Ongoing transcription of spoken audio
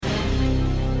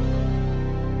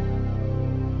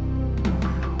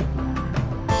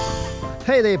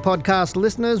Hey there, podcast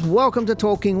listeners. Welcome to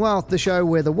Talking Wealth, the show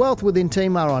where the Wealth Within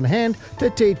team are on hand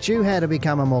to teach you how to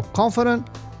become a more confident,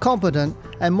 competent,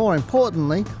 and more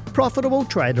importantly, profitable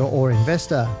trader or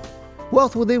investor.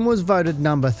 Wealth Within was voted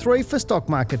number 3 for Stock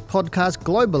Market Podcast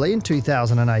globally in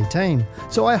 2018,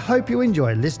 so I hope you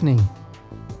enjoy listening.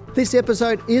 This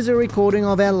episode is a recording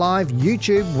of our live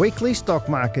YouTube weekly stock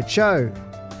market show.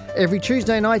 Every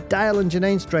Tuesday night, Dale and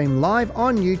Janine stream live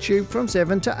on YouTube from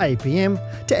 7 to 8 p.m.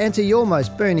 to answer your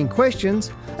most burning questions,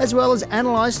 as well as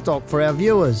analyse stock for our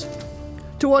viewers.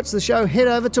 To watch the show, head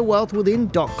over to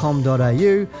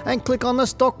wealthwithin.com.au and click on the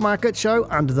Stock Market Show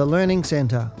under the Learning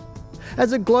Centre.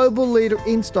 As a global leader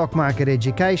in stock market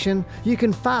education, you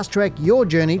can fast-track your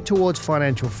journey towards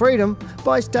financial freedom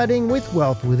by studying with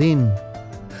Wealth Within.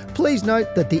 Please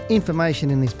note that the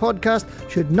information in this podcast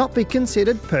should not be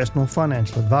considered personal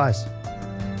financial advice.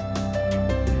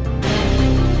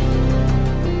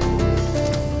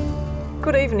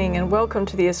 Good evening and welcome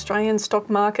to the Australian Stock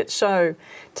Market Show.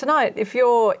 Tonight, if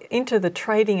you're into the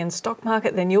trading and stock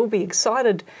market, then you'll be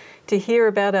excited to hear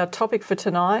about our topic for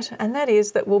tonight, and that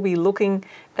is that we'll be looking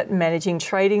at managing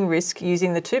trading risk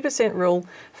using the 2% rule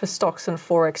for stocks and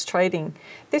Forex trading.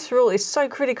 This rule is so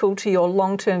critical to your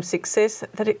long-term success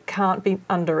that it can't be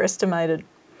underestimated.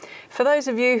 For those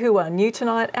of you who are new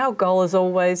tonight, our goal as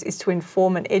always is to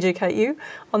inform and educate you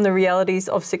on the realities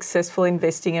of successful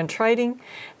investing and trading.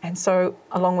 And so,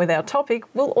 along with our topic,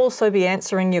 we'll also be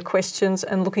answering your questions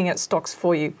and looking at stocks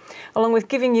for you, along with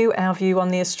giving you our view on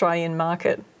the Australian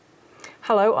market.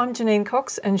 Hello, I'm Janine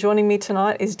Cox, and joining me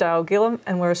tonight is Dale Gillum,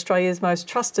 and we're Australia's most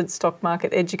trusted stock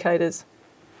market educators.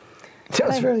 That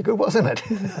was very good, wasn't it?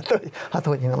 I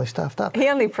thought you nearly stuffed up. He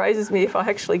only praises me if I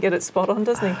actually get it spot on,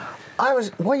 doesn't he?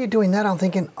 While you're doing that, I'm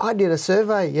thinking, I did a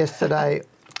survey yesterday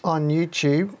on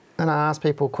YouTube and I asked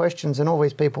people questions and all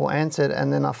these people answered,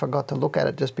 and then I forgot to look at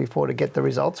it just before to get the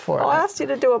results for it. I asked you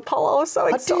to do a poll. I was so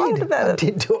excited about it. I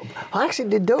did do it. I actually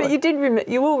did do it. But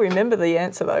you will remember the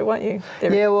answer though, won't you?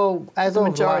 As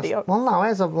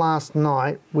of last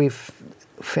night, we've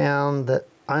found that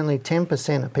only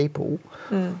 10% of people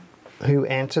who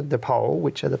answered the poll,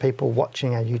 which are the people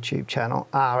watching our YouTube channel,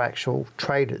 are actual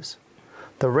traders.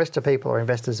 The rest of people are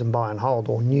investors in buy and hold,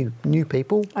 or new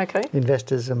people,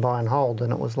 investors in buy and hold.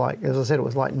 And it was like, as I said, it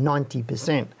was like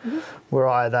 90% were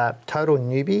either total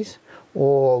newbies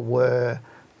or were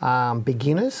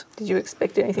beginners. Did you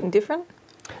expect anything different?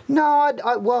 No,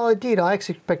 I did. I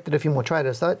actually expected a few more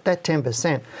traders. That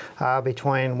 10%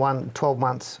 between 12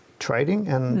 months trading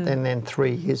and then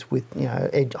 3 years with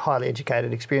highly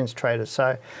educated, experienced traders.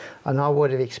 So, and I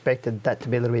would have expected that to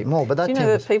be a little bit more. But that, do you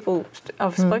know that people?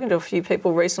 I've spoken to a few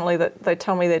people recently that they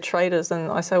tell me they're traders,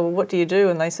 and I say, well, what do you do?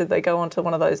 And they said they go onto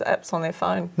one of those apps on their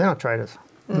phone. They're not traders.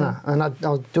 No, and I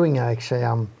was doing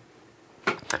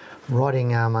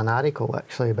writing an article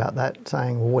actually about that,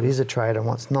 saying, well, what is a trader and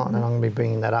what's not, and I'm going to be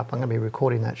bringing that up. I'm going to be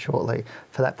recording that shortly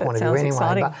for that point of view anyway.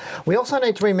 Exciting. But we also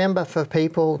need to remember for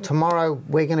people, tomorrow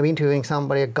we're going to be interviewing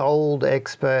somebody, a gold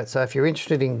expert. So if you're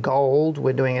interested in gold,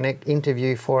 we're doing an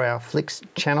interview for our Flix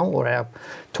channel, or our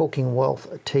Talking Wealth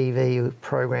TV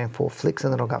program for Flix,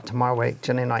 and that'll go up tomorrow week.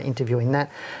 Janine and I interviewing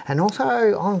that. And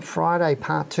also on Friday,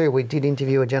 part 2, we did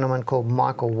interview a gentleman called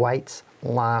Michael Waits.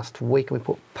 Last week we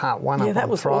put part 1 up on Friday. Yeah, that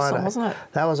was awesome, wasn't it?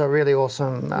 That was a really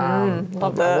awesome.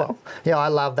 Love that. I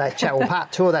love that chat. Well,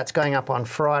 part 2 of that's going up on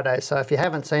Friday. So if you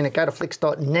haven't seen it, go to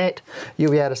flix.net.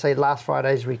 You'll be able to see last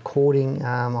Friday's recording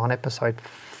on episode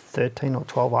 13 or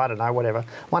 12, I don't know, whatever.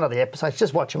 One of the episodes.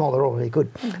 Just watch them all. They're all really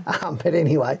good. But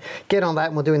anyway, get on that,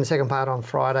 and we'll do the second part on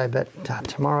Friday. But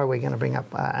tomorrow we're going to bring up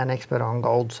an expert on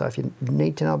gold. So if you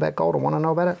need to know about gold or want to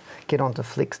know about it, get on to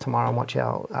Flix tomorrow and watch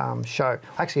our show.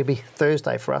 Actually, it'll be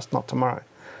Thursday for us, not tomorrow,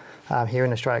 here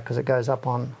in Australia, because it goes up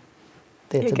on...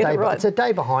 It's a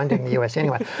day behind in the US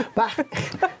anyway. But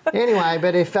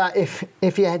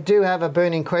if you do have a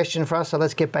burning question for us, so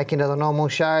let's get back into the normal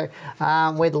show.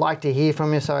 We'd like to hear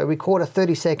from you. So record a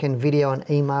 30-second video and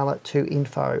email it to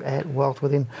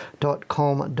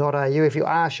info@wealthwithin.com.au. If you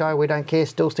are a show, we don't care.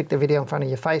 Still stick the video in front of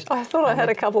your face. I thought I had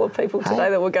a couple of people today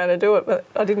that were going to do it, but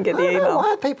I didn't get the email. Why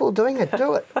are people doing it?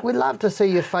 Do it. We'd love to see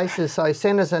your faces. So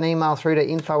send us an email through to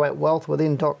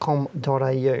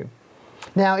info@wealthwithin.com.au.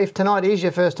 Now, if tonight is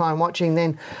your first time watching,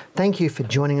 then thank you for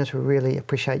joining us. We really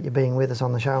appreciate you being with us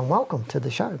on the show, and welcome to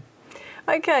the show.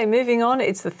 Okay, moving on.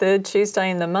 It's the 3rd Tuesday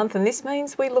in the month, and this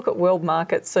means we look at world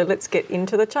markets. So let's get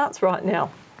into the charts right now.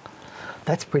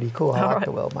 That's pretty cool. I All like right.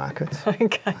 the world markets.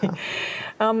 Okay.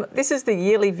 This is the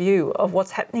yearly view of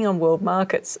what's happening on world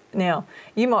markets. Now,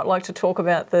 you might like to talk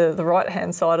about the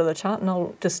right-hand side of the chart, and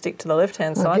I'll just stick to the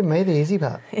left-hand side. Give me the easy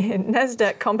part.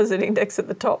 NASDAQ Composite Index at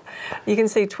the top. You can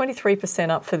see 23%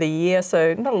 up for the year,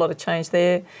 so not a lot of change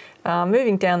there.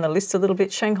 Moving down the list a little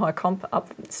bit, Shanghai Comp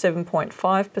up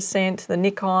 7.5%, the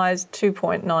Nikkei's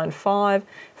 2.95%.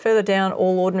 Further down,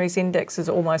 All Ordinaries Index is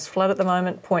almost flat at the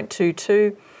moment,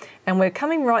 0.22%. And we're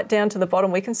coming right down to the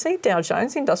bottom. We can see Dow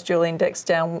Jones Industrial Index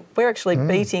down. We're actually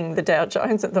beating the Dow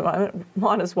Jones at the moment,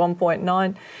 minus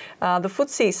 1.9. The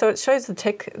FTSE, so it shows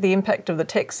the impact of the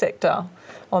tech sector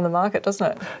on the market,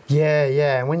 doesn't it?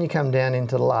 Yeah. And when you come down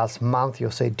into the last month,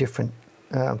 you'll see different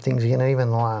things.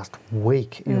 Even the last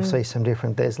week, you'll see some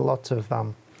different. There's lots of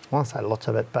I won't say lots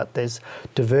of it, but there's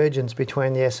divergence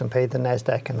between the S&P, the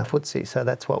NASDAQ and the FTSE. So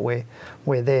that's what we're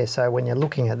there. So when you're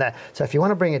looking at that, so if you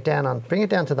want to bring it down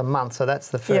to the month, so that's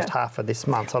the first half of this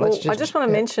month. So I just want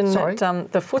to mention that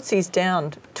the FTSE's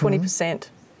down 20%.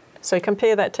 So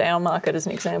compare that to our market as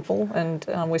an example, and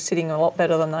we're sitting a lot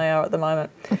better than they are at the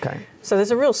moment. Okay. So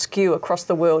there's a real skew across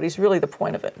the world is really the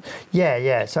point of it.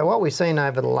 Yeah. So what we've seen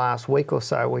over the last week or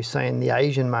so, we've seen the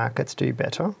Asian markets do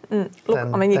better. Look, you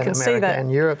can America, see that.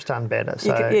 And Europe's done better.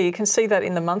 So you can see that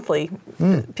in the monthly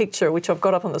picture, which I've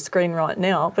got up on the screen right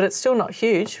now, but it's still not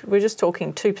huge. We're just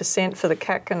talking 2% for the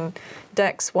CAC and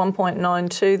DAX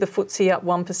 1.92, the FTSE up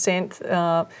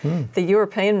 1%, the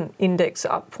European index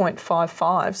up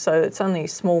 0.55, so it's only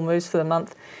small moves for the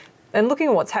month. And looking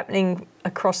at what's happening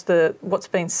across what's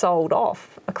been sold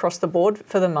off across the board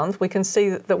for the month, we can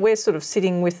see that we're sort of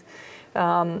sitting with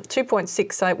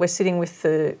 2.68. We're sitting with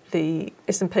the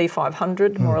S&P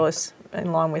 500, more or less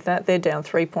in line with that. They're down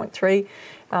 3.3.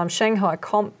 Shanghai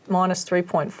Comp minus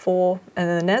 3.4, and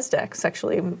then the NASDAQ's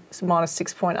actually minus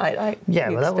 6.88. Yeah,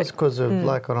 well, that was because of,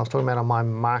 like when I was talking about on my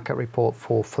market report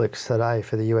for Flex today,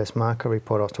 for the US market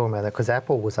report, I was talking about that because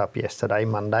Apple was up yesterday,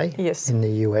 Monday, in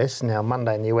the US. Now,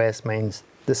 Monday in the US means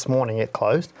this morning it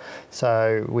closed,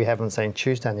 so we haven't seen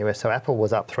Tuesday in the US, so Apple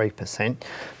was up 3%.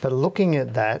 But looking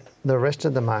at that, the rest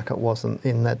of the market wasn't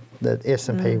in that, the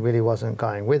S&P really wasn't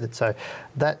going with it. So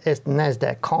that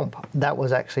NASDAQ comp, that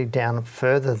was actually down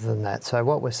further than that. So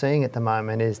what we're seeing at the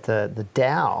moment is the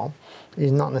Dow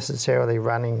is not necessarily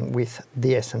running with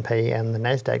the S&P and the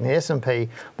NASDAQ. And the S&P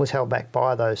was held back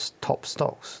by those top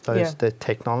stocks, the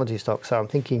technology stocks. So I'm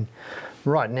thinking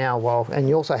right now, and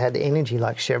you also had the energy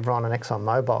like Chevron and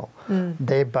ExxonMobil,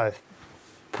 they're both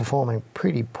performing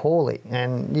pretty poorly.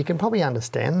 And you can probably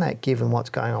understand that given what's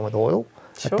going on with oil.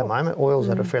 At the moment, oil's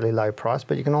at a fairly low price,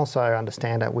 but you can also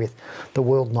understand that with the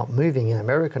world not moving, in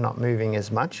America not moving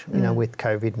as much, with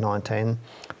COVID-19,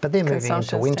 but they're moving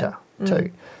into winter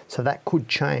too. So that could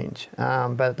change.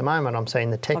 But at the moment, I'm seeing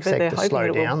the tech sector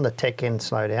slow down, the tech end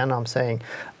slow down. I'm seeing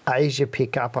Asia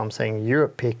pick up, I'm seeing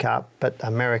Europe pick up, but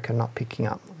America not picking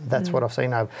up. That's what I've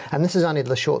seen over. And this is only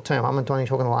the short term. I'm only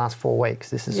talking the last 4 weeks.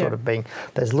 This is sort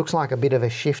of looks like a bit of a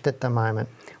shift at the moment.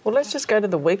 Well, let's just go to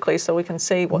the weekly so we can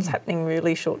see what's happening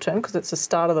really short term, because it's the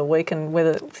start of the week and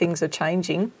whether things are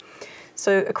changing.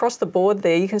 So across the board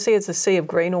there, you can see it's a sea of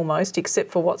green almost,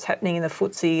 except for what's happening in the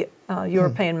FTSE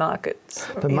European markets.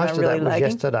 But most of really that was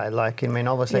yesterday.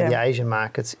 Obviously the Asian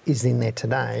markets is in there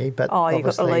today. But you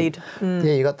got the lead. Yeah,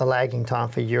 you got the lagging time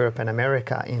for Europe and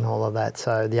America in all of that.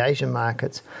 So the Asian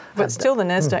markets. But still the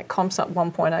NASDAQ comp's up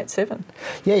 1.87.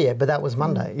 Yeah, but that was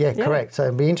Monday. Yeah, correct. So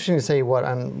it'd be interesting to see what,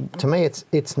 and to me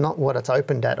it's not what it's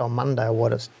opened at on Monday or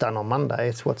what it's done on Monday.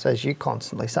 It's what's, as you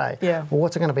constantly say, well,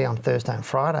 what's it going to be on Thursday and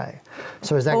Friday?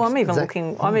 So is that... Well,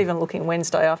 I'm even looking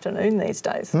Wednesday afternoon these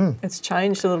days. It's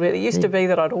changed a little bit. It used to be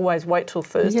that I'd always wait till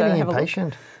Thursday You're and getting have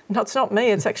impatient. a look. No, it's not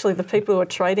me. It's actually the people who are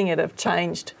trading it have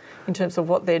changed in terms of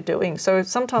what they're doing. So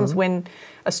sometimes when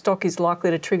a stock is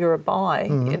likely to trigger a buy,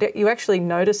 you actually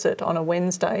notice it on a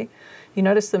Wednesday. You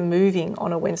notice them moving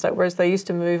on a Wednesday, whereas they used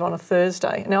to move on a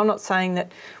Thursday. Now, I'm not saying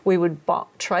that we would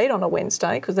trade on a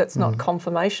Wednesday because that's not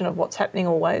confirmation of what's happening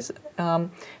always.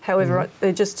 However,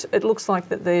 it looks like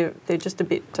that they're just a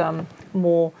bit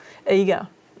more eager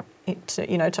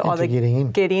to either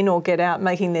get in or get out,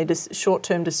 making their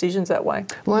short-term decisions that way.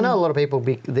 Well, I know a lot of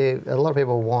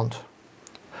people want.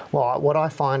 Well, what I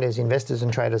find is investors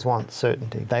and traders want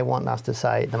certainty. They want us to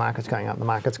say the market's going up, the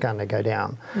market's going to go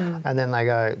down, and then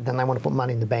they want to put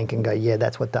money in the bank and go, yeah,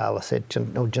 that's what Darla said,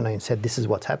 or Janine said, this is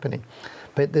what's happening.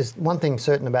 But there's one thing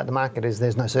certain about the market is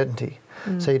there's no certainty,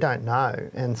 so you don't know,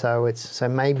 and so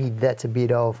maybe that's a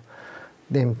bit of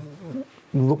them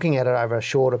looking at it over a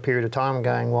shorter period of time and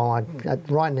going, well,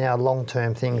 right now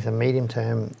long-term things and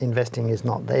medium-term investing is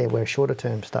not there, where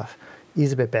shorter-term stuff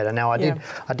is a bit better. Now, I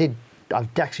did I've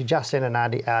actually just sent an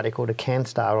article to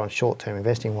CanStar on short-term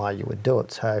investing why you would do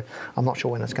it. So I'm not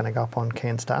sure when it's going to go up on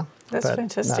CanStar. That's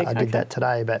fantastic. No, I did that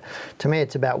today. But to me,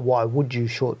 it's about why would you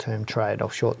short-term trade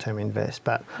or short-term invest.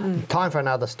 But time for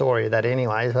another story of that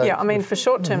anyway. Yeah, I mean, for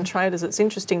short-term traders, it's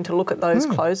interesting to look at those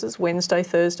closes, Wednesday,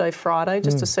 Thursday, Friday,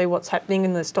 just to see what's happening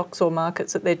in the stocks or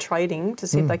markets that they're trading, to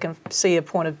see if they can see a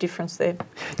point of difference there.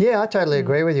 Yeah, I totally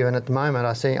agree with you. And at the moment,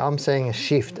 I'm seeing a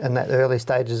shift in that early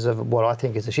stages of what I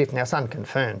think is a shift. Now, it's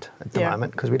unconfirmed at the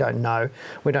moment because we don't know.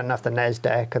 We don't know if the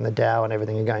NASDAQ and the Dow and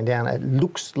everything are going down. It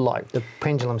looks like the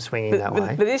pendulum swinging that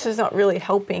way. But this is not really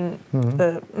helping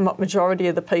the majority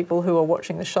of the people who are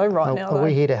watching the show right now. Are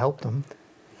we here to help them?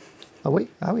 Are we?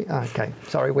 Oh, okay.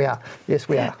 Sorry, we are. Yes,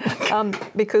 we are.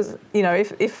 Because,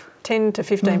 if 10 to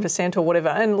 15% or whatever,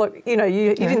 and look, you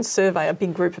didn't survey a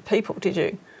big group of people, did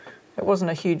you? It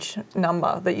wasn't a huge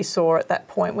number that you saw at that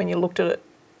point when you looked at it.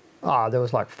 Oh, there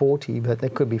was like 40, but there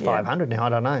could be 500 now. I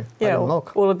don't know. Yeah, I didn't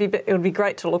look. Well, it would be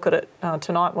great to look at it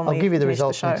tonight when I'll give you the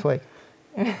results next week.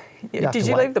 Did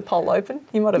you leave the poll open?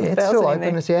 You might have it's still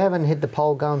open. If you haven't hit the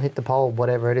poll, go and hit the poll,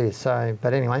 whatever it is. So,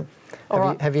 but anyway,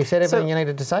 have you said everything you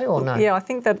needed to say or no? Yeah, I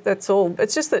think that's all.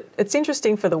 It's just that it's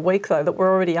interesting for the week though that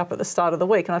we're already up at the start of the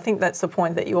week, and I think that's the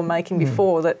point that you were making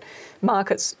before, that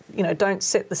markets, don't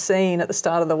set the scene at the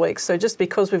start of the week. So just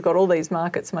because we've got all these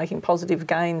markets making positive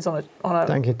gains on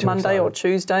a Monday or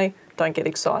Tuesday, don't get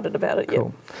excited about it yet.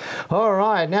 All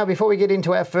right. Now, before we get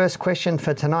into our first question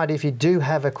for tonight, if you do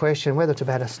have a question, whether it's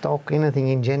about a stock, anything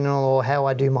in general, or how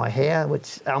I do my hair,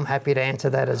 which I'm happy to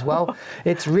answer that as well,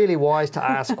 it's really wise to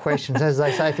ask questions. As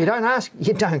they say, if you don't ask,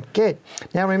 you don't get.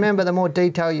 Now, remember, the more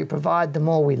detail you provide, the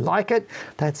more we like it.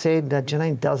 That said,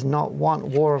 Janine does not want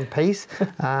war and peace.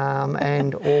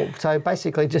 So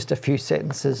basically, just a few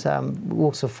sentences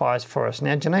will suffice for us.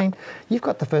 Now, Janine, you've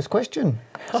got the first question.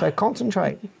 So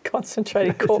concentrate.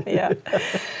 Concentrated caught me out.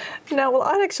 No, well,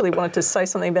 I actually wanted to say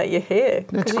something about your hair.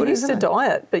 Because you used to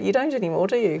dye it, but you don't anymore,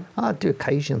 do you? I do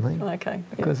occasionally. Okay.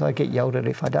 Because I get yelled at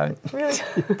if I don't. Really?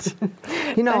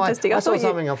 I saw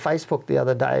something on Facebook the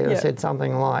other day that said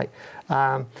something like,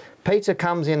 pizza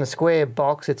comes in a square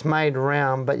box, it's made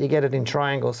round, but you get it in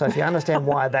triangles. So if you understand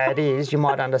why that is, you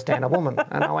might understand a woman.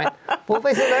 And I went, well,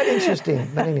 isn't that interesting?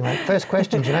 But anyway, first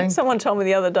question, Janine. Someone told me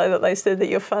the other day that they said that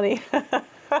you're funny.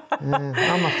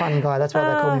 I'm a fun guy. That's why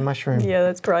they call me Mushroom. Yeah,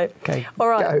 that's great. Okay, all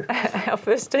right. go. Our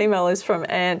first email is from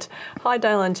Ant. Hi,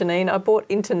 Dale and Janine. I bought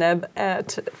into NAB at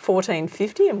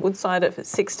 $14.50 and Woodside at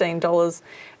 $16.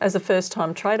 As a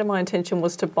first-time trader, my intention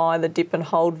was to buy the dip and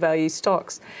hold value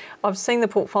stocks. I've seen the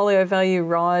portfolio value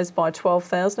rise by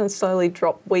 12,000 and slowly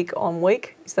drop week on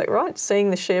week. Is that right? Seeing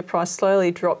the share price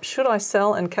slowly drop, should I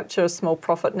sell and capture a small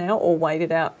profit now or wait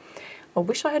it out? I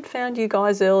wish I had found you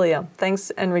guys earlier.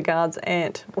 Thanks and regards,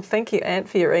 Ant. Well, thank you, Ant,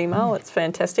 for your email. It's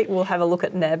fantastic. We'll have a look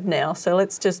at NAB now. So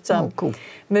let's just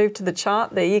move to the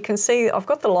chart there. You can see I've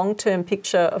got the long-term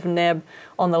picture of NAB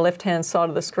on the left-hand side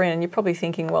of the screen, and you're probably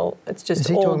thinking, well, it's just Is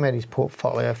he talking about his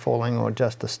portfolio falling or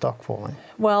just the stock falling?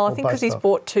 Well, I think because he's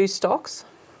bought two stocks,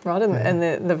 right,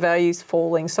 and the value's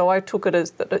falling. So I took it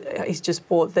as that he's just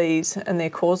bought these and they're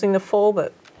causing the fall,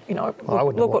 but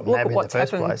look at what's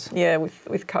happened.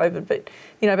 With COVID. But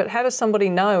but how does somebody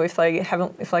know if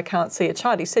they can't see a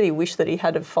chart? He said he wished that he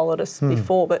had have followed us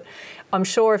before, but I'm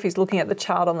sure if he's looking at the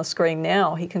chart on the screen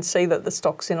now, he can see that the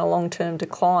stock's in a long-term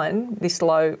decline. This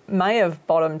low may have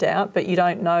bottomed out, but you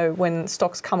don't know when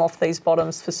stocks come off these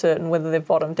bottoms for certain whether they've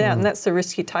bottomed out, and that's the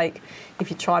risk you take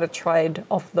if you try to trade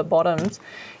off the bottoms.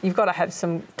 You've got to have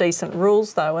some decent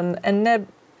rules though, and NAB,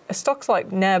 stocks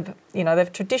like NAB,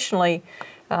 they've traditionally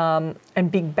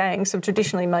and big banks have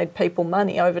traditionally made people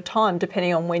money over time,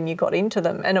 depending on when you got into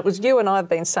them. And it was you and I have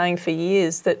been saying for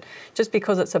years that just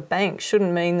because it's a bank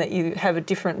shouldn't mean that you have a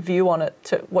different view on it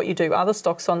to what you do other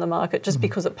stocks on the market. Just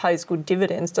because it pays good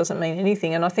dividends doesn't mean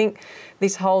anything. And I think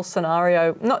this whole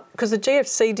scenario, not because the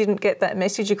GFC didn't get that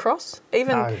message across,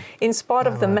 even in spite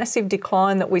of the massive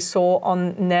decline that we saw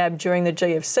on NAB during the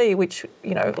GFC, which,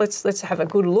 let's have a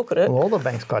good look at it. Well, all the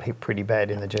banks got hit pretty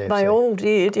bad in the GFC. They all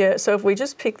did, yeah. So if we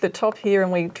just pick the top here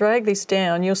and we drag this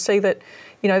down, you'll see that,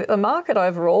 the market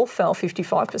overall fell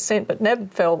 55%, but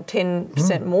NAB fell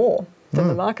 10% more than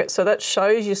the market. So that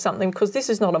shows you something, because this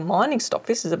is not a mining stock,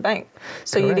 this is a bank.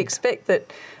 So Correct. You'd expect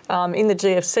that in the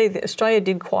GFC, Australia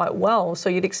did quite well, so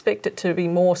you'd expect it to be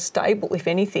more stable, if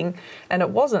anything, and it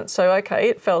wasn't. So,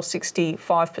 it fell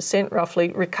 65%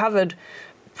 roughly, recovered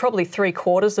probably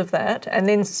 3/4 of that, and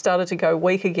then started to go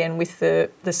weak again with the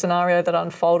scenario that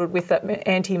unfolded with that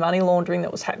anti-money laundering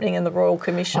that was happening in the Royal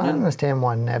Commission. I don't understand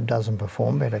why NAB doesn't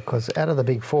perform better, because out of the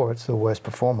big four, it's the worst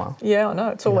performer. Yeah, I know.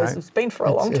 It's been for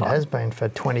a long time. It has been for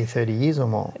 20, 30 years or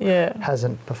more. Yeah.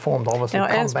 Hasn't performed, obviously. Now,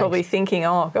 Ant's probably thinking,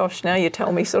 oh, gosh, now you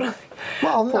tell me sort of...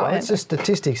 Well, no, it's just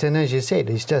statistics. And as you said,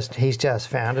 he's just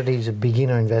founded. He's a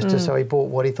beginner investor, so he bought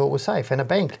what he thought was safe. And a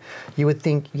bank, you would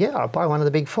think, yeah, I'll buy one of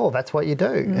the big four. That's what you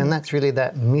do. And that's really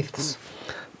that myths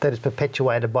that is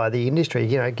perpetuated by the industry.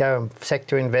 You know, go and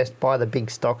sector invest, buy the big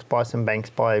stocks, buy some banks,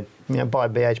 buy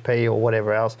BHP or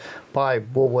whatever else, buy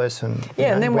Woolworths and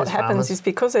and then what happens is,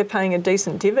 because they're paying a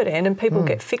decent dividend, and people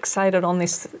get fixated on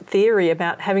this theory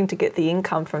about having to get the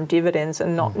income from dividends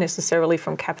and not necessarily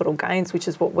from capital gains, which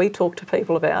is what we talk to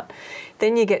people about.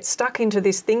 Then you get stuck into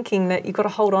this thinking that you've got to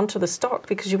hold on to the stock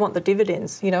because you want the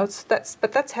dividends. You know, that's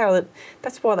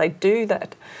why they do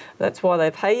that. That's why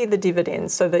they pay you the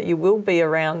dividends, so that you will be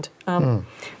around.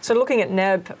 So looking at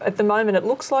NAB at the moment, it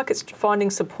looks like it's finding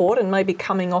support and maybe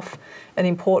coming off an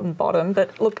important bottom.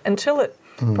 But look, until it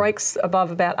breaks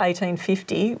above about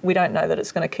 1850, we don't know that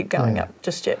it's going to keep going up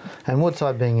just yet. And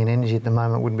Woodside, being in energy at the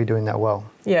moment, wouldn't be doing that well.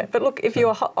 Yeah, but look,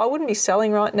 I wouldn't be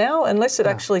selling right now unless it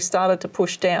actually started to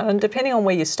push down. And depending on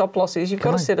where your stop loss is, you've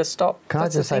got to set a stop. Can I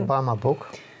just say, buy my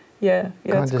book? Yeah,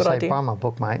 that's a good idea. Can I just say, buy my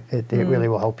book, mate? It really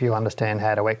will help you understand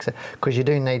how to exit, because you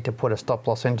do need to put a stop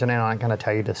loss in. Janine, I ain't going to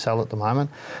tell you to sell at the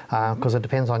moment, because it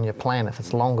depends on your plan. If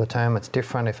it's longer term, it's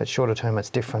different. If it's shorter term,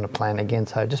 it's different to plan again.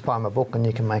 So just buy my book and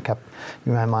you can make up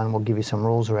your own mind. We'll give you some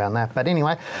rules around that. But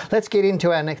anyway, let's get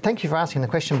into our next. Thank you for asking the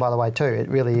question, by the way, too. It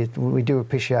really, we do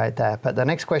appreciate that. But the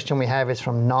next question we have is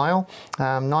from Niall.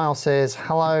 Niall says,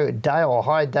 hello, Dale, or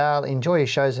hi, Dale. Enjoy your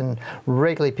shows and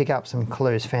regularly pick up some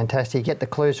clues. Fantastic. You get the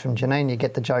clues from Janine, you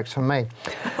get the jokes from me.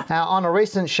 On a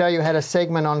recent show, you had a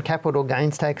segment on capital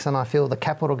gains tax, and I feel the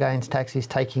capital gains tax is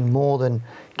taking more than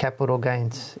capital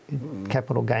gains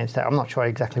tax. I'm not sure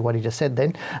exactly what he just said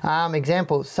then.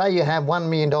 Example, say you have $1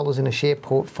 million in a share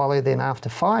portfolio, then after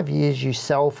 5 years you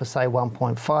sell for, say,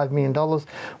 $1.5 million.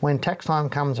 When tax time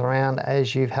comes around,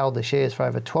 as you've held the shares for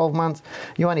over 12 months,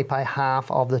 you only pay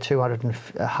half of the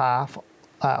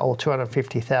or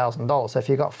 $250,000. So if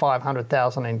you've got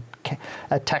 $500,000 in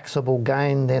a taxable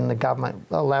gain, then the government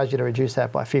allows you to reduce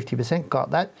that by 50%.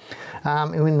 Got that?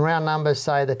 In round numbers,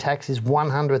 say the tax is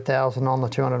 $100,000 on the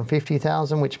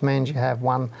 $250,000, which means you have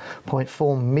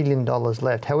 $1.4 million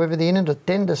left. However, the end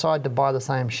then decide to buy the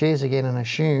same shares again and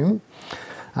assume,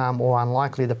 or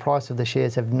unlikely, the price of the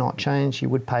shares have not changed. You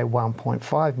would pay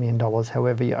 $1.5 million.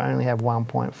 However, you only have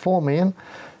 $1.4 million.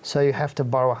 So you have to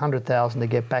borrow $100,000 to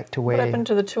get back to where... What happened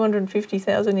to the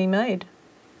 $250,000 he made?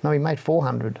 No, he made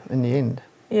 $400 in the end.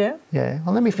 Yeah? Yeah.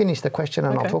 Well, let me finish the question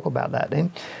and I'll talk about that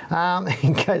then.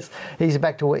 In case he's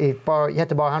back to where you had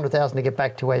to borrow $100,000 to get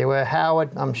back to where you were.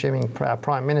 Howard, I'm assuming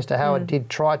Prime Minister Howard did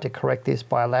try to correct this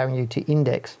by allowing you to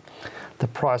index the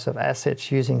price of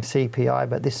assets using CPI,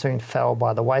 but this soon fell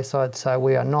by the wayside. So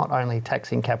we are not only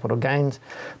taxing capital gains,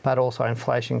 but also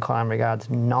inflation crime regards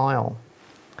Niall.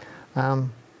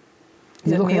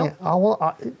 Is it Neil?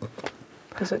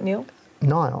 Is it Neil?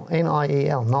 Niall,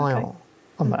 Niel, Niall.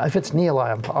 Okay. If it's Neil,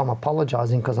 I'm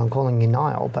apologising because I'm calling you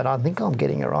Niall, but I think I'm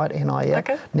getting it right, N-I-L.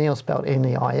 Okay. Neil spelled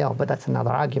N-E-I-L, but that's another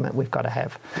argument we've got to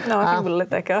have. No, I think we'll let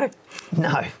that go.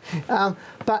 No.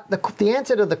 But the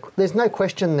answer to there's no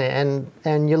question there,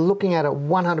 and you're looking at it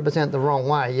 100% the wrong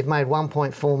way. You've made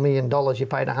 $1.4 million, you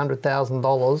paid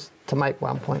 $100,000 to make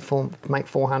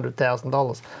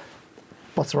 $400,000.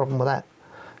 What's the problem with that?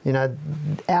 You know,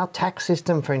 our tax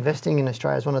system for investing in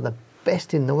Australia is one of the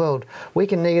best in the world. We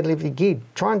can negatively give.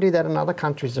 Try and do that in other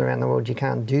countries around the world. You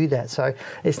can't do that. So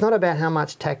it's not about how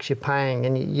much tax you're paying,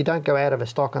 and you don't go out of a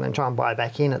stock and then try and buy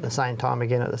back in at the same time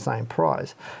again at the same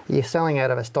price. You're selling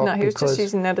out of a stock. No, he was just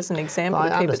using that as an example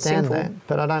to keep it simple. I understand that,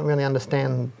 but I don't really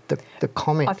understand the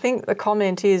comment. I think the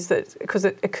comment is that because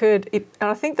it occurred, and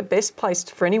I think the best place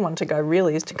for anyone to go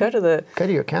really is to go to the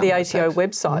ATO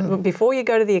website. Before you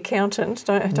go to the accountant,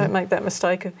 don't make that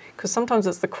mistake, because sometimes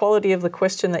it's the quality of the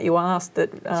question that you ask that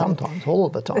sometimes, all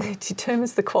of the time, it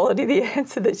determines the quality of the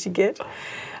answer that you get.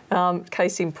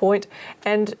 Case in point.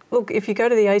 And look, if you go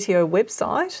to the ATO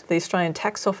website, the Australian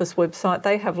Tax Office website,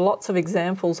 they have lots of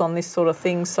examples on this sort of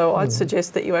thing. So I'd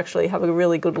suggest that you actually have a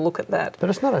really good look at that. But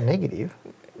it's not a negative.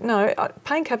 No,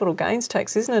 paying capital gains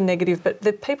tax isn't a negative, but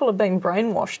the people have been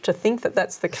brainwashed to think that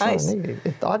that's the case. It's not a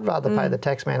negative. I'd rather pay the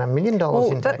taxman $1 million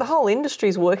in tax. The whole industry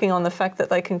is working on the fact that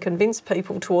they can convince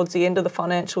people towards the end of the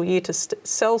financial year to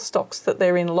sell stocks that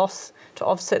they're in loss to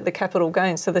offset the capital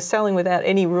gains. So they're selling without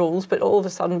any rules, but all of a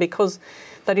sudden, because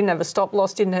they didn't have a stop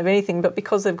loss, didn't have anything, but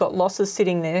because they've got losses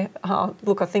sitting there,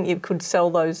 look, I think you could sell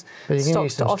those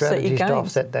stocks to offset your gains. To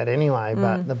offset that anyway,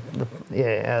 but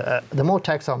the more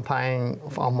tax I'm paying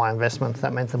on my investments,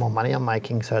 that means the more money I'm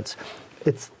making. So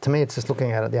it's to me, it's just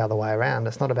looking at it the other way around.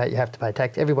 It's not about you have to pay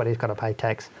tax. Everybody's got to pay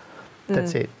tax.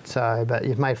 That's it. So, but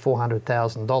you've made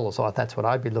 $400,000, so that's what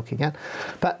I'd be looking at.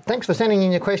 But thanks for sending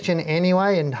in your question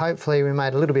anyway, and hopefully we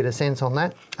made a little bit of sense on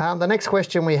that. The next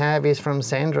question we have is from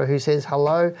Sandra, who says,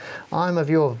 hello, I'm a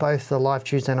viewer of both the live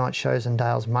Tuesday night shows and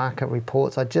Dale's market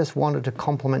reports. I just wanted to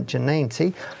compliment Janine.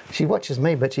 See, she watches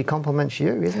me, but she compliments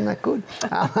you. Isn't that good?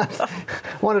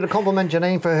 Wanted to compliment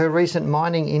Janine for her recent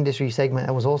mining industry segment.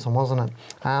 It was awesome, wasn't it?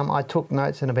 I took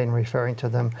notes and have been referring to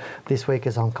them this week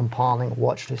as I'm compiling a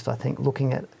watch list, I think,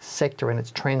 looking at sector and its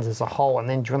trends as a whole, and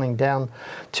then drilling down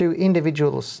to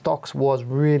individual stocks was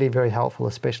really very helpful,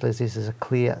 especially as this is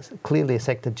clearly a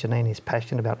sector Janine is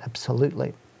passionate about.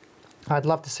 Absolutely. I'd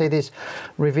love to see this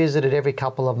revisited every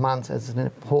couple of months as an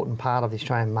important part of the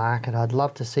Australian market. I'd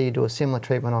love to see you do a similar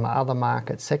treatment on other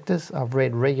market sectors. I've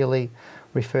read regularly,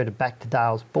 referred back to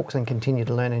Dale's books and continue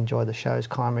to learn and enjoy the shows.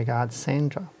 Kind regards,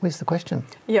 Sandra. Where's the question?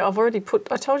 Yeah,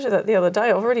 I told you that the other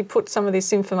day, I've already put some of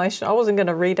this information. I wasn't going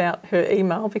to read out her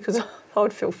email because I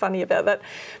would feel funny about that.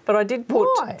 But I did put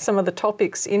some of the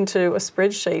topics into a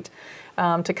spreadsheet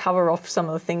to cover off some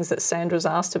of the things that Sandra's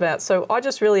asked about. So I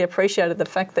just really appreciated the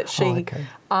fact that she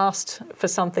asked for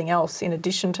something else in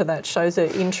addition to that. Shows her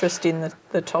interest in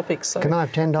the topipics. So can I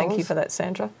have $10? Thank you for that,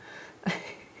 Sandra.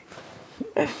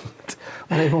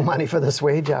 I need more money for the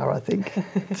swear jar, I think.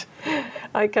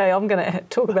 Okay, I'm going to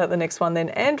talk about the next one then.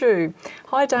 Andrew,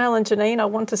 hi Dale and Janine. I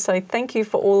want to say thank you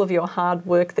for all of your hard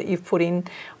work that you've put in.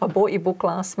 I bought your book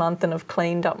last month and have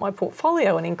cleaned up my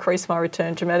portfolio and increased my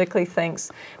return dramatically.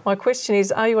 Thanks. My question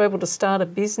is, are you able to start a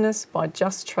business by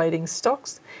just trading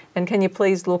stocks? And can you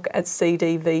please look at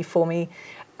CDV for me?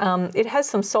 It has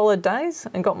some solid days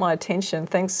and got my attention.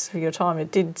 Thanks for your time.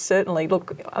 It did certainly.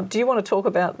 Look, do you want to talk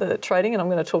about the trading? And I'm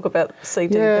going to talk about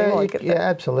CDV. Yeah,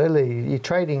 absolutely. Your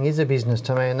trading is a business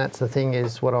to me, and that's the thing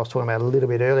is what I was talking about a little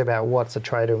bit earlier about what's a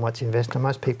trader and what's an investor.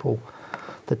 Most people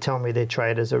that tell me they're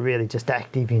traders are really just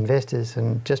active investors,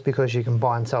 and just because you can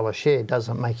buy and sell a share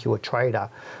doesn't make you a trader.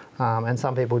 And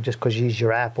some people, just because you use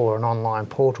your app or an online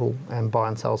portal and buy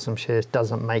and sell some shares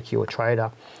doesn't make you a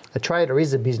trader. A trader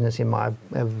is a business in my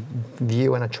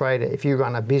view, and a trader, if you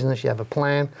run a business, you have a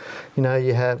plan, we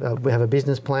have a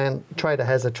business plan. A trader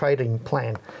has a trading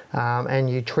plan,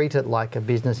 and you treat it like a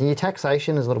business. And your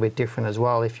taxation is a little bit different as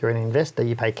well. If you're an investor,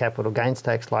 you pay capital gains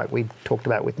tax like we talked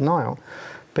about with Niall.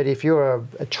 But if you're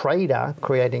a trader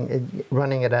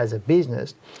running it as a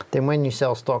business, then when you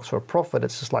sell stocks for a profit,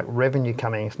 it's just like revenue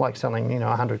coming. It's like selling,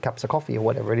 100 cups of coffee or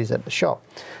whatever it is at the shop.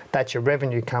 That's your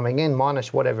revenue coming in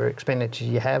minus whatever expenditure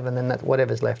you have, and then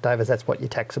whatever's left over, that's what your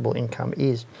taxable income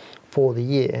is for the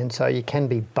year. And so you can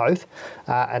be both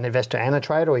an investor and a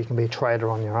trader, or you can be a trader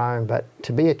on your own. But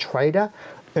to be a trader,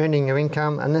 earning your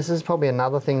income, and this is probably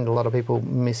another thing that a lot of people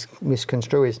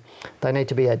misconstrue, is they need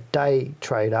to be a day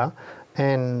trader.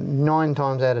 And 9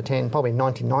 times out of 10, probably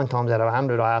 99 times out of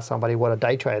 100, I ask somebody what a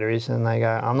day trader is, and they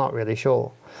go, I'm not really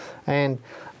sure. And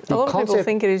a lot of people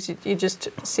think it is you're just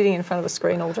sitting in front of a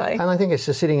screen all day. And I think it's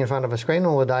just sitting in front of a screen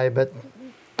all the day, but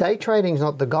day trading is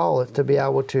not the goal. It's to be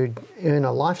able to earn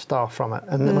a lifestyle from it.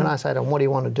 And then when I say to them, what do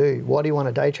you want to do? Why do you want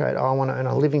to day trade? Oh, I want to earn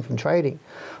a living from trading.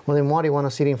 Well, then why do you want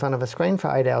to sit in front of a screen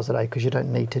for 8 hours a day? Because you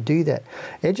don't need to do that.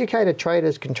 Educated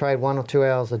traders can trade 1 or 2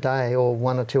 hours a day or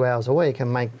 1 or 2 hours a week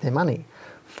and make their money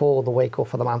for the week or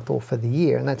for the month or for the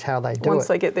year, and that's how they do it. Once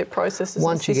they get their processes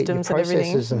and systems and everything. Once you get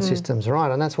your processes and systems right,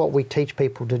 and that's what we teach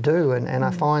people to do, and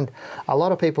I find a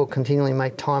lot of people continually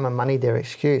make time and money their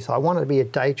excuse. I want to be a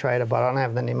day trader, but I don't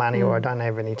have any money or I don't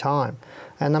have any time.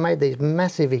 And they made these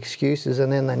massive excuses,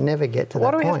 and then they never get to that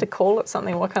point. Why do we have to call it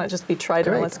something? Why can't it just be trader?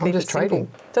 Correct. And let's keep it simple. Trading.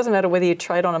 It doesn't matter whether you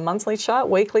trade on a monthly chart,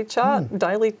 weekly chart,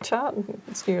 daily chart.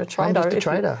 You're a trader. I'm just a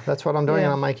trader. That's what I'm doing,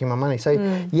 and I'm making my money. So,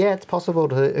 it's possible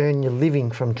to earn your living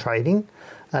from trading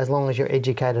as long as you're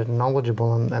educated and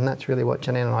knowledgeable, and that's really what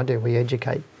Janine and I do. We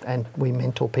educate and we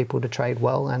mentor people to trade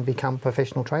well and become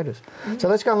professional traders. So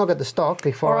let's go and look at the stock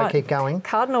before I keep going.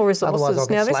 Cardinal Resources.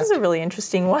 Now, this is a really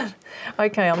interesting one.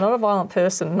 Okay, I'm not a violent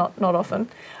person, not often.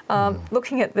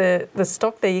 Looking at the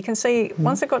stock there, you can see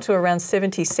once it got to around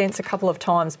 70 cents a couple of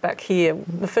times back here,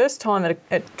 the first time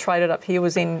it traded up here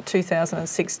was in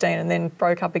 2016 and then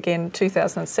broke up again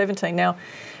 2017. Now,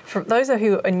 for those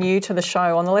who are new to the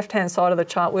show, on the left-hand side of the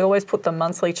chart, we always put the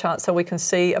monthly chart so we can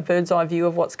see a bird's eye view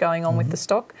of what's going on with the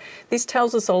stock. This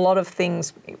tells us a lot of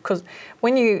things, because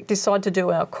when you decide to do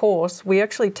our course, we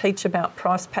actually teach about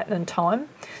price pattern and time.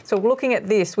 So looking at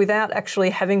this without actually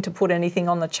having to put anything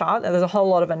on the chart, there's a whole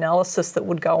lot of analysis that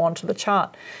would go onto the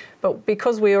chart. But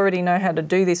because we already know how to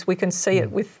do this, we can see it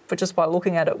just by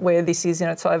looking at it where this is in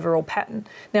its overall pattern.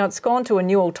 Now, it's gone to a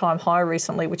new all-time high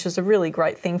recently, which is a really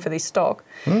great thing for this stock.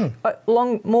 But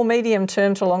more medium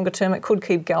term to longer term, it could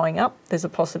keep going up. There's a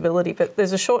possibility, but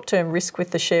there's a short-term risk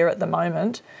with the share at the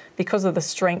moment because of the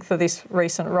strength of this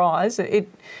recent rise. It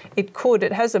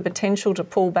has the potential to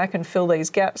pull back and fill these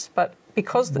gaps, but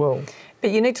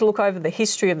but you need to look over the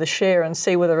history of the share and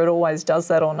see whether it always does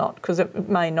that or not, because it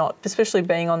may not, especially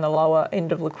being on the lower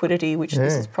end of liquidity, which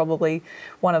this is probably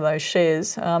one of those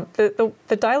shares. The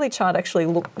daily chart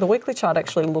the weekly chart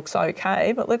actually looks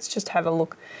okay, but let's just have a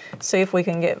look, see if we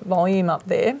can get volume up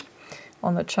there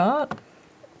on the chart.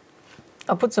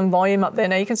 I'll put some volume up there.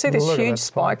 Now you can see this huge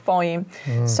spike volume.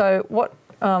 So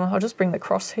I'll just bring the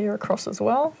crosshair across as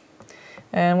well.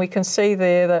 And we can see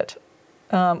there that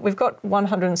we've got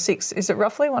 106, is it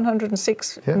roughly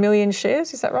 106 million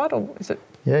shares? Is that right? Or is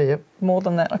it more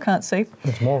than that? I can't see.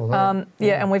 It's more than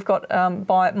that. And we've got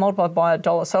multiplied by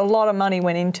 $1. So a lot of money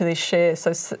went into this share. So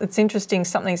it's interesting,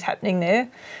 something's happening there,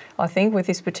 I think, with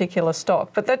this particular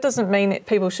stock. But that doesn't mean that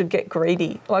people should get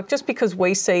greedy. Like, just because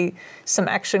we see some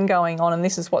action going on and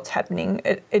this is what's happening,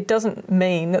 it doesn't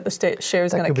mean that the share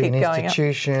is going to keep going up. Could be an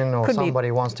institution or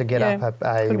somebody wants to get up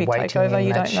a weighting in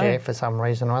that share for some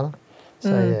reason or other.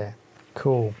 So,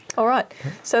 cool. All right.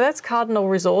 So that's Cardinal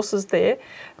Resources there.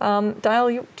 Dale,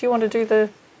 do you want to do the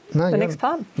next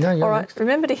part? No, you're all right. next.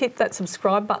 Remember to hit that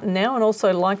subscribe button now and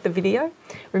also like the video.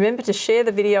 Remember to share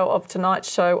the video of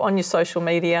tonight's show on your social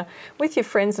media with your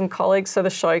friends and colleagues so the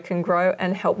show can grow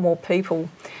and help more people.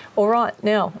 All right.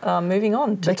 Now, moving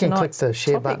on to tonight's They can click the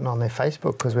share topic. button on their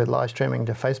Facebook, because we're live streaming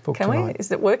to Facebook tonight. Can we?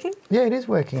 Is it working? Yeah, it is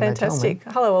working. Fantastic.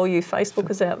 Hello, all you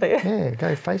Facebookers out there. Yeah,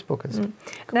 go Facebookers.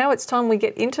 Now it's time we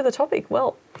get into the topic.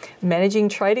 Well, managing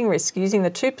trading risk using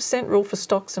the 2% rule for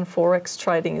stocks and Forex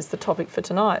trading is the topic for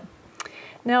tonight.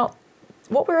 Now,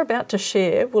 what we're about to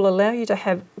share will allow you to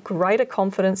have greater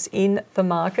confidence in the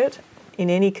market in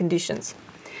any conditions.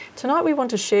 Tonight we want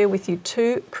to share with you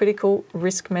 2 critical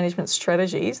risk management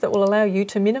strategies that will allow you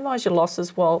to minimise your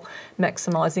losses while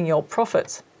maximising your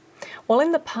profits. While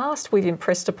in the past we've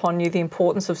impressed upon you the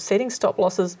importance of setting stop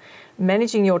losses,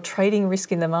 managing your trading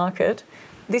risk in the market,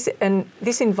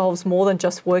 this involves more than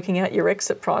just working out your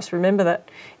exit price. Remember that,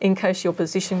 in case your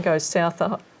position goes south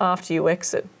after you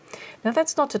exit. Now,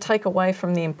 that's not to take away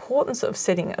from the importance of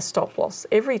setting a stop loss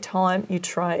every time you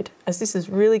trade, as this is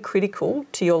really critical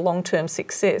to your long-term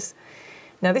success.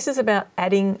 Now, this is about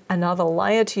adding another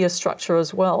layer to your structure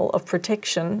as well of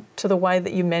protection to the way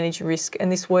that you manage risk, and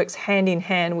this works hand in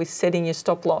hand with setting your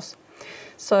stop loss.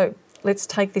 So let's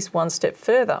take this one step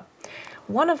further.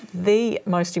 One of the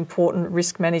most important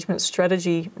risk management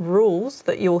strategy rules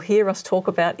that you'll hear us talk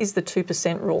about is the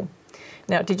 2% rule.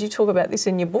 Now, did you talk about this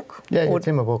in your book? Yeah, it's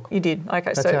in my book. You did?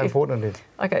 Okay. That's how important it is.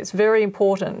 Okay, it's very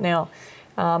important. Now,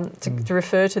 to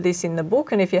refer to this in the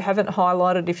book, and if you haven't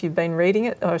highlighted, if you've been reading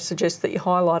it, I suggest that you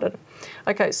highlight it.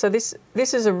 Okay, so this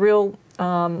is a real,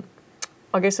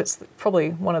 I guess it's probably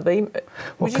one of the,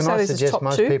 would you say this is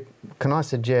top 2? Can I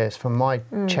suggest, from my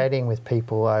chatting with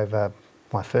people over,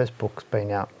 my first book's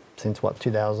been out since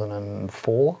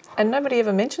 2004. And nobody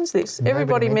ever mentions this.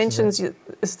 Everybody mentions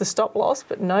it's the stop loss,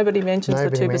 but nobody mentions the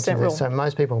 2% rule. So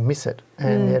most people miss it,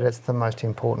 and yet it's the most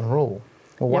important rule.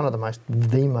 Well, one of the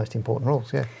most important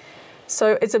rules, yeah.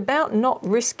 So it's about not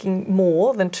risking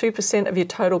more than 2% of your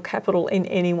total capital in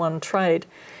any one trade.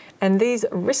 And these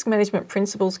risk management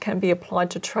principles can be applied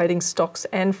to trading stocks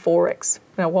and Forex.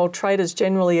 Now, while traders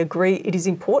generally agree it is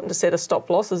important to set a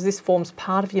stop loss as this forms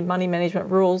part of your money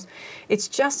management rules, it's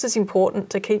just as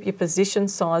important to keep your position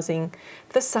sizing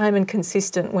the same and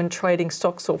consistent when trading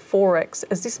stocks or Forex,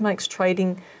 as this makes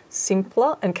trading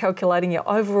simpler and calculating your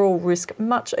overall risk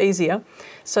much easier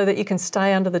so that you can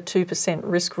stay under the 2%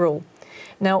 risk rule.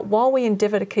 Now, while we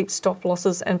endeavour to keep stop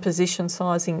losses and position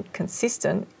sizing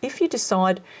consistent, if you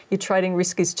decide your trading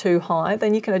risk is too high,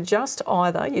 then you can adjust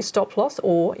either your stop loss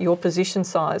or your position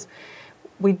size.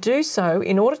 We do so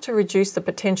in order to reduce the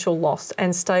potential loss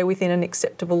and stay within an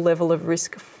acceptable level of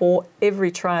risk for every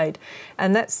trade.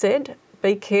 And that said,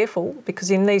 be careful,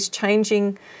 because in these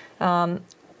changing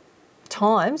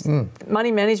times,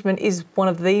 money management is one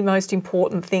of the most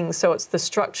important things. So it's the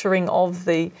structuring of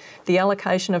the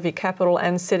allocation of your capital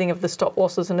and setting of the stop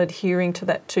losses and adhering to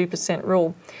that 2%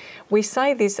 rule. We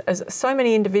say this as so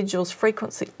many individuals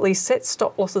frequently set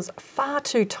stop losses far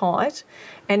too tight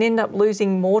and end up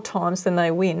losing more times than they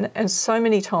win. And so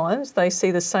many times they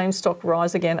see the same stock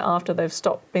rise again after they've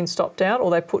been stopped out,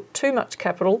 or they put too much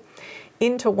capital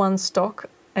into one stock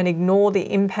and ignore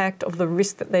the impact of the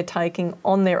risk that they're taking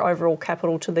on their overall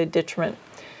capital to their detriment.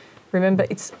 Remember,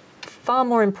 it's far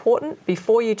more important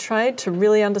before you trade to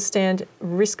really understand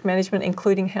risk management,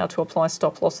 including how to apply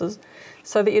stop losses,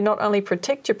 so that you not only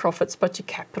protect your profits but your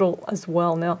capital as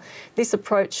well. Now, this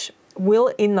approach will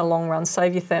in the long run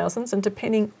save you thousands, and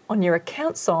depending on your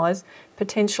account size,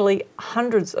 potentially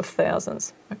hundreds of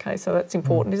thousands. Okay, so that's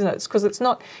important, isn't it? It's because it's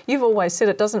not, you've always said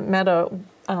it doesn't matter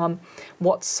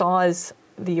what size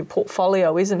your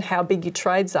portfolio is and how big your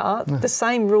trades are. The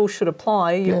same rules should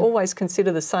apply. You always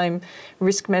consider the same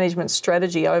risk management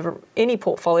strategy over any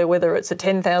portfolio, whether it's a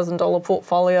 $10,000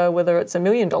 portfolio, whether it's $1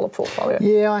 million portfolio.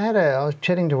 Yeah, I was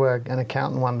chatting to an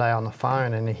accountant one day on the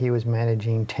phone, and he was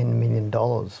managing $10 million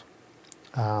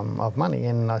of money,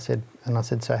 and I said,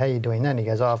 so how are you doing that? And he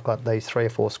goes, I've got these 3 or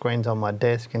 4 screens on my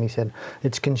desk, and he said,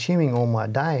 it's consuming all my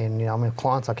day, and I mean,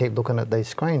 clients, I keep looking at these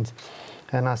screens.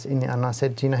 And I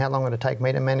said, do you know how long it would take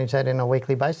me to manage that on a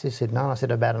weekly basis? He said, no. And I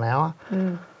said, about an hour.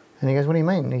 And he goes, what do you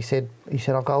mean? And he said,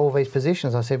 I've got all these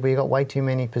positions. I said, well, you've got way too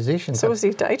many positions. So was he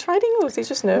day trading, or was he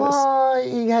just nervous?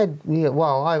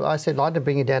 Well, I said, I'd to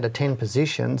bring it down to 10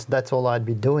 positions. That's all I'd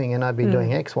be doing, and I'd be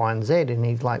doing X, Y, and Z. And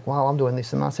he's like, well, I'm doing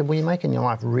this. And I said, well, you're making your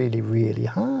life really, really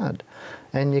hard.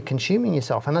 And you're consuming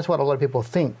yourself. And that's what a lot of people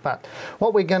think. But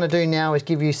what we're going to do now is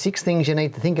give you 6 things you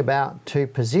need to think about to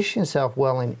position yourself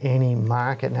well in any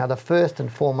market. Now, the first and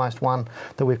foremost one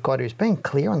that we've got is being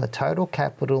clear on the total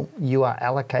capital you are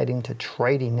allocating to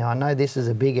trading. Now, I know this is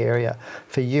a big area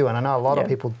for you, and I know a lot of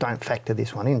people don't factor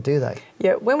this one in, do they?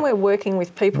 Yeah, when we're working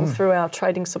with people through our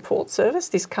trading support service,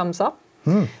 this comes up.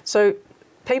 So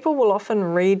people will often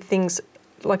read things,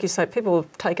 like you say, people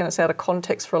have taken us out of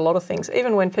context for a lot of things.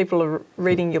 Even when people are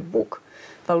reading your book,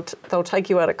 they'll take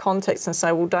you out of context and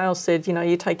say, well, Dale said,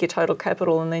 you take your total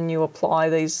capital and then you apply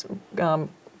these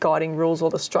guiding rules or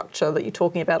the structure that you're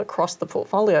talking about across the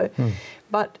portfolio.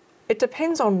 But it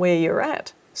depends on where you're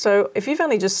at. So if you've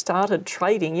only just started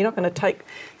trading, you're not going to take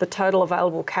the total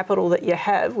available capital that you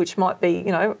have, which might be,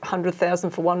 100,000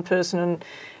 for one person and,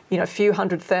 a few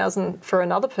 100,000 for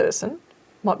another person.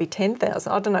 Might be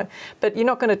 10,000, I don't know. But you're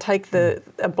not going to take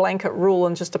a blanket rule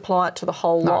and just apply it to the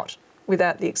whole lot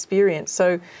without the experience.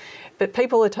 So, but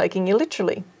people are taking you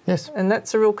literally. Yes. And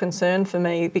that's a real concern for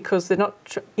me, because they're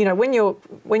not, when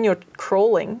you're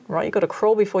crawling, right, you've got to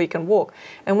crawl before you can walk.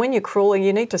 And when you're crawling,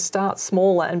 you need to start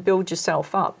smaller and build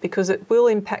yourself up, because it will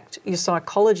impact your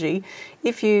psychology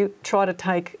if you try to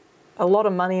take a lot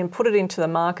of money and put it into the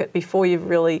market before you've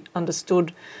really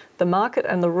understood the market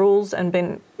and the rules and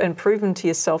proven to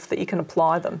yourself that you can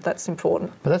apply them. That's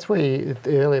important. But that's where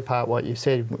the earlier part, what you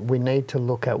said, we need to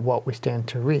look at what we stand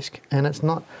to risk. And it's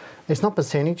not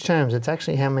percentage terms, it's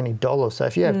actually how many dollars. So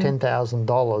if you have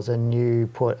 $10,000 and you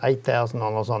put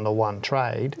 $8,000 on the one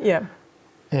trade,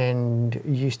 and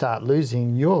you start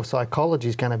losing, your psychology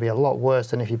is going to be a lot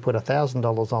worse than if you put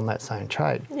 $1,000 on that same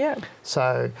trade. Yeah.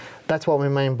 So that's what we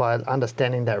mean by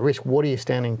understanding that risk. What are you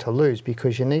standing to lose?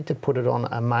 Because you need to put it on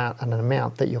an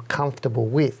amount that you're comfortable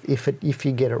with if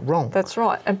you get it wrong. That's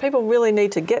right. And people really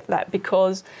need to get that,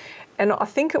 because, and I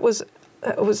think it was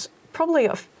probably,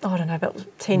 I don't know, about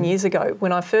 10 years ago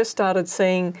when I first started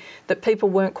seeing that people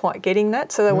weren't quite getting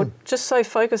that. So they were just so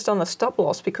focused on the stop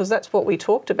loss, because that's what we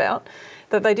talked about,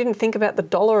 that they didn't think about the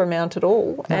dollar amount at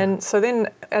all. No. And so then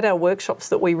at our workshops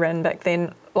that we ran back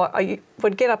then, like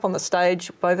we'd get up on the stage,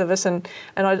 both of us, and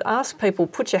I'd ask people,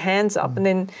 put your hands up and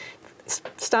then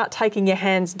start taking your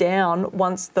hands down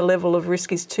once the level of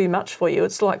risk is too much for you.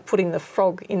 It's like putting the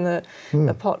frog in the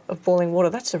pot of boiling water.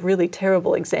 That's a really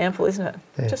terrible example, isn't it?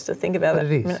 Yeah. Just to think about it.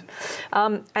 It is.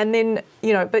 And then,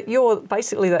 but you're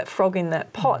basically that frog in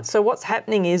that pot. So what's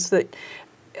happening is that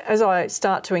as I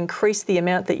start to increase the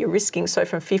amount that you're risking, so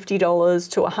from $50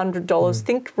 to $100,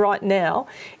 think right now,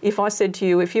 if I said to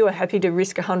you, if you are happy to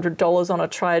risk $100 on a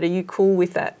trade, are you cool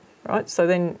with that? Right, so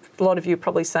then a lot of you are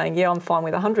probably saying, yeah, I'm fine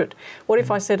with 100. What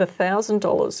if I said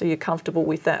 $1,000? Are you comfortable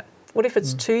with that? What if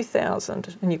it's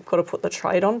 2,000 and you've got to put the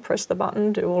trade on, press the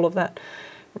button, do all of that?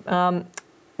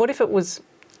 What if it was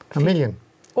 $1 million?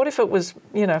 What if it was,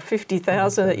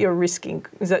 50,000 that you're risking?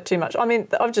 Is that too much? I mean,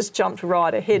 I've just jumped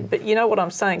right ahead, but you know what I'm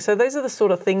saying. So these are the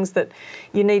sort of things that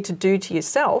you need to do to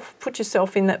yourself. Put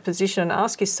yourself in that position and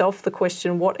ask yourself the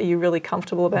question, what are you really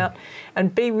comfortable about?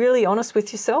 And be really honest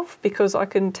with yourself, because I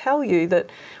can tell you that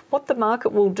what the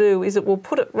market will do is it will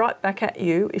put it right back at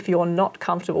you if you're not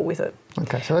comfortable with it.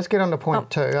 Okay, so let's get on to point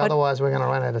 2. Otherwise, we're going to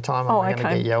run out of time and we're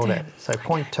going to get yelled at. So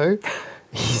point 2.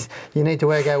 You need to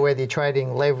work out whether you're trading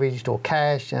leveraged or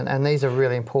cash, and these are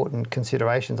really important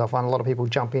considerations. I find a lot of people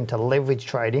jump into leverage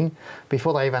trading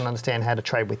before they even understand how to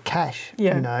trade with cash,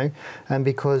 and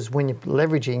because when you're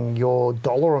leveraging your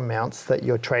dollar amounts that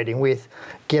you're trading with,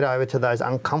 get over to those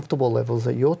uncomfortable levels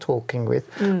that you're talking with.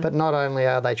 But not only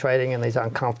are they trading in these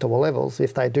uncomfortable levels,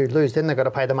 if they do lose, then they've got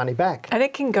to pay the money back. And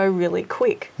it can go really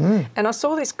quick. And I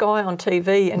saw this guy on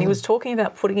TV and he was talking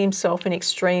about putting himself in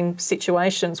extreme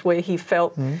situations where he felt,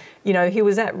 he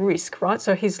was at risk, right?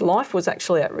 So his life was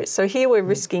actually at risk. So here we're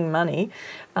risking money.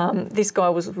 This guy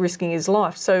was risking his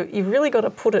life. So you've really got to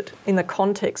put it in the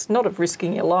context, not of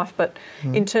risking your life, but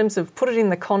in terms of put it in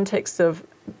the context of,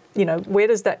 where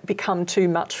does that become too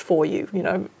much for you,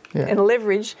 And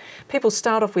leverage, people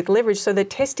start off with leverage, so they're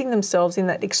testing themselves in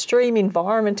that extreme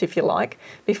environment, if you like,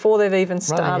 before they've even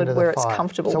started where it's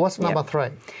comfortable. So what's number 3?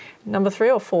 Number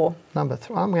 3 or 4? Number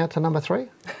 3. I'm going to number 3.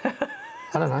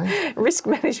 I don't know. Risk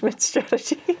management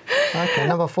strategy. Okay,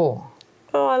 number 4.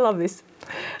 Oh, I love this.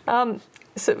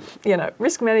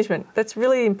 Risk management, that's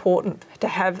really important to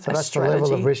have a strategy. So that's the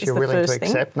level of risk you're willing to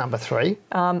accept, number 3.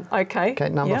 Okay. Okay,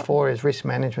 number 4 is risk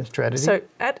management strategy. So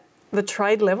at the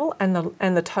trade level and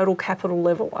the total capital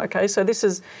level, okay? So this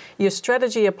is your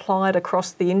strategy applied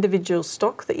across the individual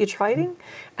stock that you're trading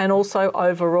and also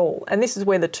overall. And this is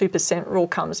where the 2% rule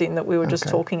comes in that we were just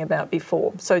talking about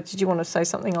before. So did you want to say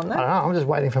something on that? I don't know, I'm just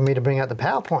waiting for me to bring out the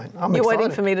PowerPoint. I'm You're excited.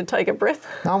 waiting for me to take a breath?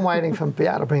 I'm waiting for be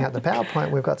able to bring out the PowerPoint.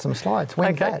 We've got some slides.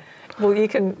 When's that? Well, you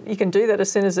can do that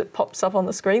as soon as it pops up on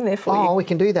the screen there for you. Oh, we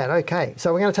can do that. Okay.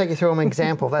 So we're going to take you through an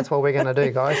example. That's what we're going to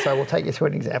do, guys. So we'll take you through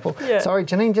an example. Yeah. Sorry,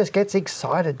 Janine just gets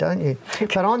excited, don't you?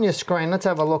 But on your screen, let's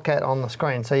have a look at on the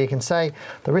screen. So you can say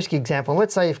the risk example.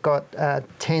 Let's say you've got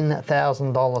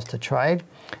 $10,000 to trade,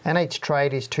 and each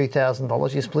trade is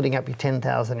 $2,000. You're splitting up your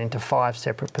 $10,000 into 5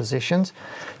 separate positions.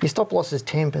 Your stop loss is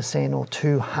 10% or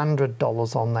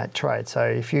 $200 on that trade. So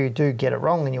if you do get it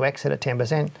wrong and you exit at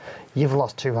 10%, you've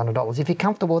lost $200. If you're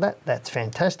comfortable with that, that's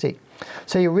fantastic.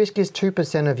 So your risk is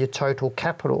 2% of your total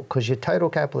capital, because your total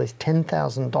capital is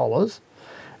 $10,000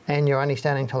 and you're only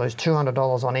standing to lose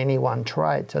 $200 on any one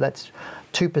trade. So that's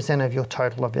 2% of your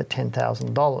total of your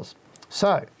 $10,000.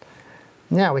 So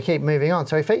now we keep moving on.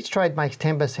 So if each trade makes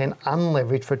 10%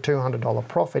 unleveraged for a $200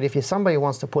 profit, if you're somebody who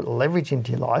wants to put leverage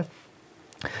into your life,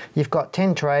 you've got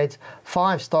 10 trades,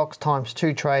 5 stocks times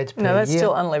 2 trades per year. No, that's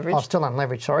still unleveraged. Oh, still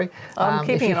unleveraged, sorry. I'm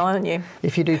keeping an eye on you.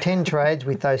 If you do 10 trades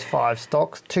with those 5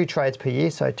 stocks, 2 trades per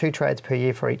year, so 2 trades per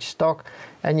year for each stock,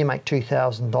 and you make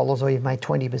 $2,000, or you've made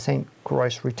 20%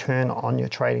 gross return on your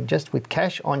trading, just with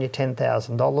cash on your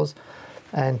 $10,000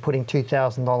 and putting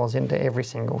 $2,000 into every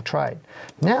single trade.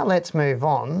 Now let's move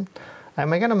on. And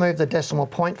we're going to move the decimal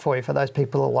point for you for those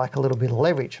people who like a little bit of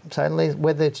leverage. So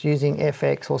whether it's using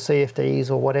FX or CFDs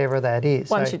or whatever that is.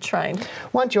 Once you train.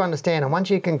 Once you understand and once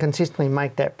you can consistently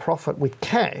make that profit with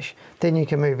cash, then you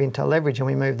can move into leverage, and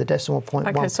we move the decimal point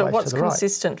one place to the right. Okay, so what's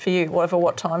consistent for you? Over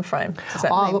what time frame does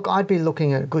that mean? Look, I'd be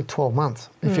looking at a good 12 months.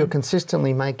 If you're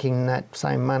consistently making that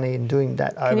same money and doing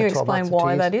that over 12 months. Can you explain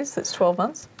why that is? That's 12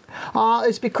 months?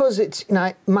 It's because it's,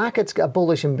 markets are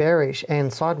bullish and bearish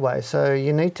and sideways. So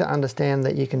you need to understand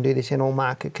that you can do this in all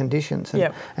market conditions.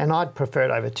 And I'd prefer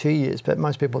it over 2 years, but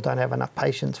most people don't have enough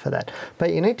patience for that.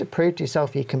 But you need to prove to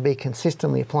yourself you can be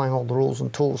consistently applying all the rules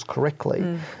and tools correctly.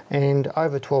 And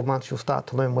over 12 months, you'll start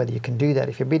to learn whether you can do that.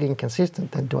 If you're a bit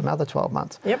inconsistent, then do another 12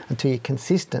 months until you're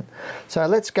consistent. So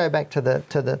let's go back to the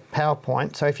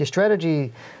PowerPoint. So if your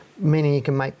strategy, meaning you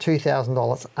can make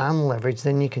 $2,000 unleveraged,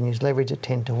 then you can use leverage at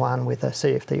 10 to 1 with a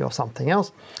CFD or something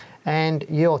else. And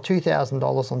your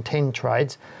 $2,000 on 10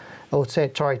 trades,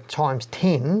 times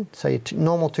 10, so your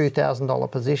normal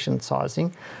 $2,000 position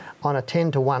sizing, on a 10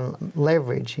 to 1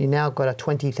 leverage, you now got a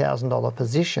 $20,000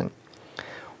 position,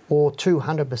 or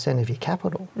 200% of your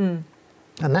capital. And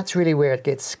that's really where it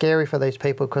gets scary for these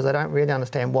people, because they don't really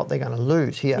understand what they're going to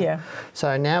lose here.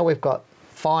 So now we've got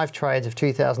 5 trades of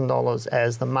 $2,000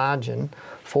 as the margin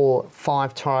for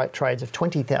 5 trades of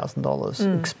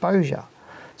 $20,000 exposure.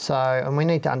 So, and we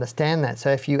need to understand that. So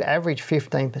if you average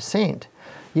 15%,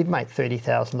 you'd make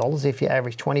 $30,000. If you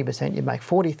average 20%, you'd make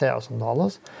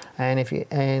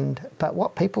 $40,000. But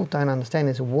what people don't understand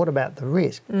is, what about the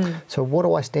risk? So what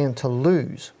do I stand to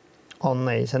lose on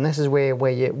these, and this is where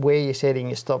you're setting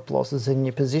your stop losses and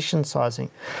your position sizing.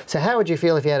 So how would you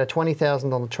feel if you had a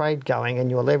 $20,000 trade going and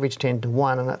you were leveraged 10 to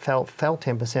 1 and it fell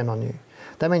 10% on you?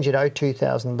 That means you'd owe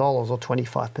 $2,000 or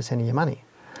 25% of your money.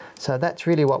 So that's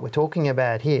really what we're talking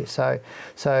about here. So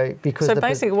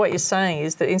basically what you're saying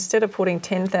is that instead of putting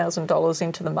 $10,000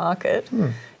 into the market,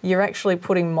 you're actually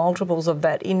putting multiples of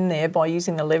that in there by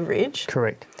using the leverage.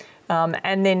 Correct.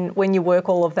 And then when you work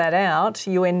all of that out,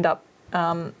 you end up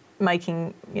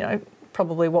making,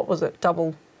 probably, what was it,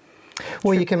 double.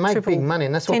 Well, you can make big money,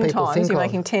 and that's what people think of. You're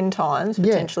making 10 times,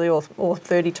 potentially, or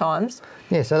 30 times.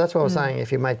 Yeah, so that's what I was saying.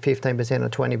 If you made 15% or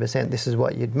 20%, this is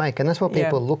what you'd make. And that's what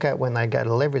people look at when they go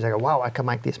to leverage. They go, wow, I can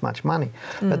make this much money.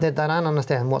 But they don't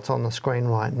understand what's on the screen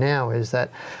right now is that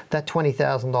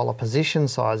 $20,000 position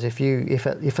size, if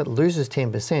it loses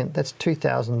 10%, that's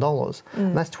 $2,000.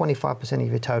 And that's 25% of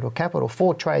your total capital.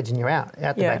 4 trades and you're out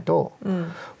the back door.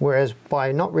 Whereas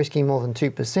by not risking more than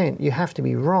 2%, you have to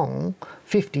be wrong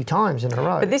 50 times in a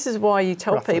row. But this is why you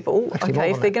tell people,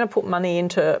 okay, if they're going to put money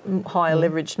into higher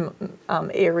leveraged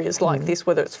areas like this,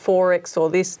 whether it's Forex or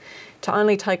this, to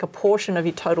only take a portion of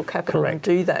your total capital and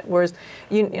do that. Whereas,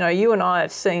 you and I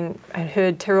have seen and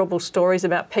heard terrible stories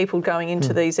about people going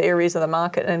into these areas of the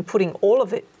market and putting all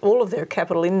of their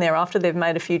capital in there after they've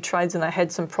made a few trades and they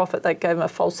had some profit. That gave them a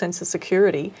false sense of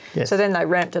security. Yes. So then they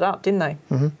ramped it up, didn't they?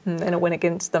 And it went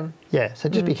against them. Yeah, so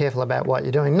just be careful about what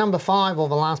you're doing. Number 5, or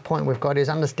the last point we've got, is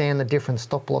understand the different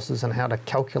stop losses and how to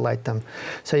calculate them.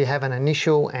 So you have an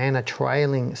initial and a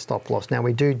trailing stop loss. Now,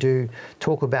 we do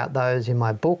talk about those in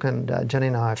my book, and Janine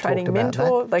and I have talked about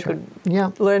Mentor, that. they could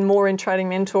learn more in Trading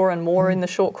Mentor and more in the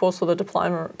short course or the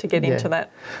diploma to get into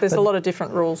that. There's a lot of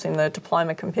different rules in the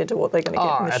diploma compared to what they're going to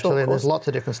get in the short course. There's lots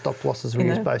of different stop losses. We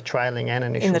use both trailing and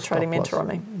initial in the Trading Mentor, I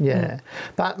mean. Yeah.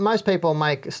 But most people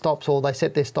make stops, or they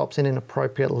set their stops in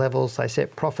inappropriate levels. They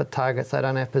set profit targets. They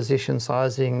don't have position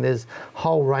sizing. There's a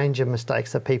whole range of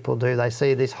mistakes that people do. They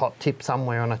see this hot tip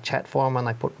somewhere on a chat forum and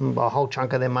they put a whole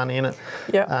chunk of their money in it.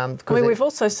 Yeah. We've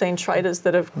also seen traders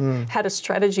that have had a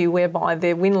strategy whereby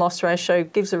their win-loss ratio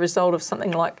gives a result of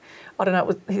something like, I don't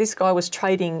know, this guy was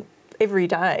trading every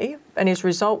day and his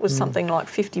result was something like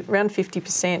around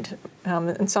 50%,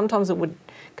 and sometimes it would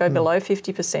go below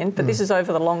 50%, but this is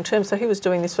over the long term. So he was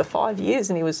doing this for 5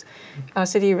 years and I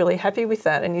said, are you really happy with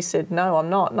that? And he said, no, I'm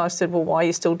not. And I said, well, why are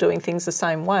you still doing things the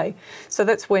same way? So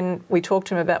that's when we talked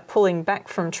to him about pulling back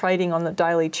from trading on the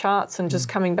daily charts and just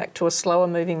coming back to a slower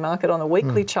moving market on the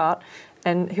weekly chart,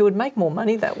 and he would make more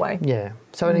money that way. Yeah.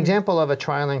 So an example of a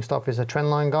trailing stop is a trend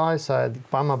line, guys. So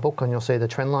buy my book and you'll see the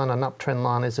trend line. An uptrend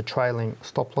line is a trailing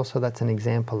stop loss, so that's an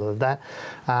example of that.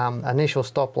 Initial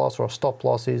stop loss or a stop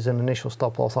loss is an initial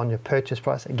stop loss on your purchase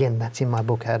price. Again, that's in my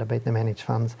book, How to Beat the Managed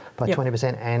Funds by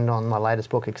 20%, and on my latest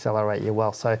book, Accelerate Your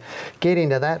Wealth. So get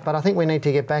into that. But I think we need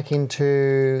to get back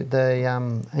into the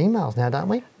emails now, don't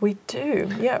we? We do,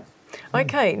 yeah.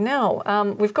 Okay,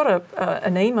 now we've got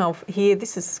an email here.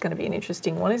 This is going to be an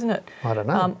interesting one, isn't it? I don't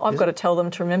know. I've got to tell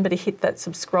them to remember to hit that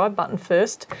subscribe button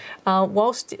first.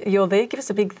 Whilst you're there, give us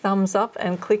a big thumbs up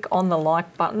and click on the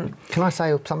like button. Can I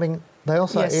say something? They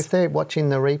also, if they're watching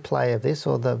the replay of this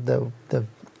or the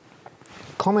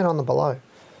comment on the below.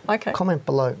 Okay. Comment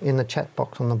below in the chat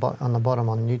box on the bottom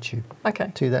on YouTube. Okay.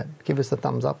 Do that. Give us the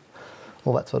thumbs up.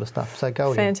 All that sort of stuff. So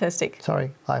go again. Fantastic. Sorry,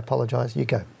 I apologise. You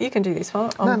go. You can do this one.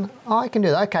 No, I can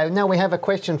do that. Okay, now we have a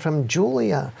question from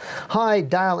Julia. Hi,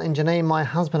 Dale and Janine. My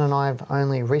husband and I have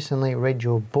only recently read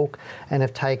your book and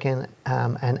have taken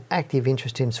an active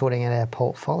interest in sorting out our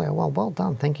portfolio. Well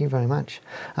done. Thank you very much.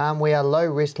 We are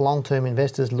low-risk, long-term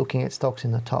investors looking at stocks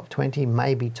in the top 20,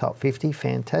 maybe top 50.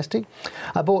 Fantastic.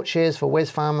 I bought shares for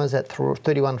Wesfarmers at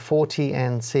 $31.40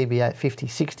 and CBA at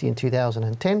 $50.60 in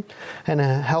 2010 and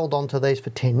held on to these for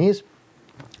 10 years.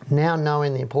 Now,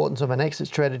 knowing the importance of an exit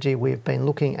strategy, we've been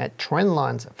looking at trend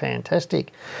lines.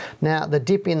 Fantastic. Now, the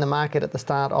dip in the market at the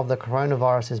start of the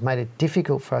coronavirus has made it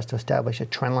difficult for us to establish a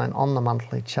trend line on the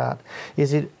monthly chart.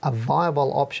 Is it a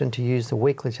viable option to use the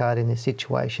weekly chart in this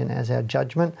situation, as our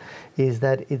judgment is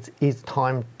that it's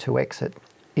time to exit?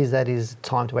 Is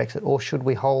time to exit, or should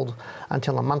we hold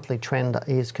until a monthly trend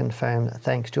is confirmed?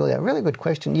 Thanks, Julia. Really good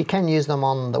question. You can use them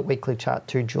on the weekly chart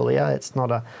too, Julia. It's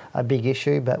not a big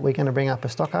issue, but we're going to bring up a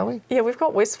stock, are we? Yeah, we've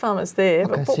got Wesfarmers there.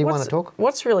 Okay, so you want to talk?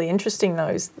 What's really interesting, though,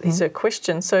 is her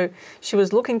question. So she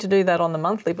was looking to do that on the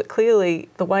monthly, but clearly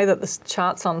the way that the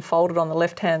chart's unfolded on the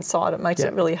left-hand side, it makes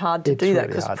it really hard to do that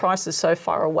because price is so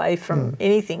far away from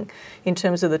anything in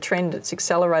terms of the trend. It's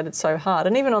accelerated so hard.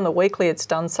 And even on the weekly, it's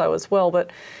done so as well. But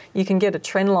you can get a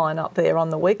trend line up there on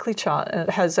the weekly chart and it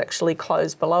has actually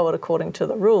closed below it according to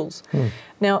the rules.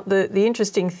 Now, the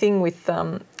interesting thing with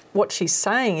what she's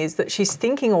saying is that she's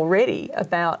thinking already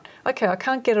about, okay, I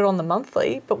can't get it on the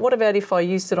monthly, but what about if I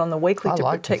used it on the weekly to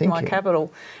protect my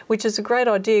capital? Which is a great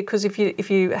idea, because if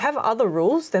you have other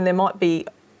rules, then there might be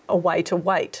a way to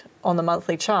wait on the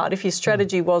monthly chart. If your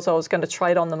strategy was I was going to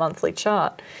trade on the monthly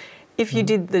chart, if you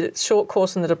did the short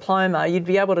course and the diploma, you'd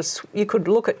be able to, you could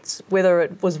look at whether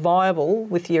it was viable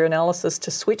with your analysis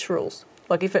to switch rules.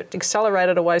 Like if it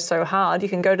accelerated away so hard, you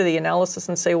can go to the analysis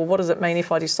and see, well, what does it mean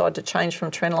if I decide to change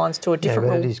from trend lines to a different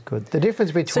rule? Yeah, that is good. The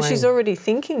difference between... So she's already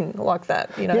thinking like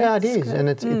that, you know. Yeah, it is, and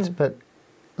it's but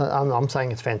I'm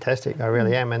saying it's fantastic. I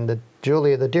really am. And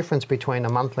Julia, the difference between a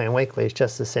monthly and weekly is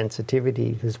just the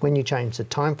sensitivity, because when you change the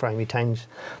time frame, you change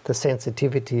the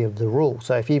sensitivity of the rule.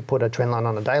 So if you put a trend line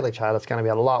on a daily chart, it's going to be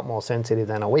a lot more sensitive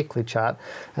than a weekly chart,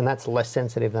 and that's less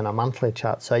sensitive than a monthly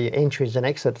chart. So your entries and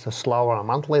exits are slower on a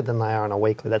monthly than they are on a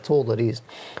weekly. That's all it is.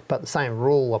 But the same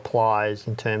rule applies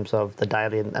in terms of the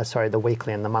daily, the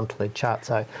weekly and the monthly chart.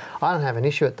 So I don't have an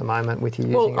issue at the moment with you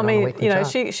using it on a weekly chart.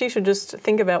 She should just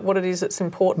think about what it is that's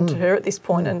important to her at this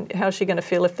point, and how's she going to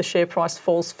feel if the share price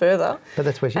falls further. But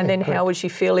that's where she, and then how would she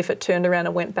feel if it turned around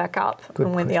and went back up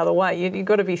and went the other way? You've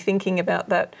got to be thinking about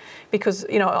that, because,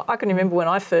 you know, I can remember when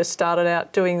I first started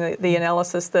out doing the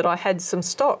analysis that I had some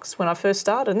stocks when I first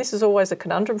started, and this is always a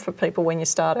conundrum for people when you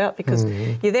start out, because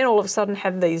you then all of a sudden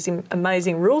have these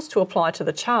amazing rules to apply to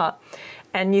the chart,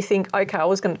 and you think, okay, I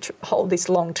was going to hold this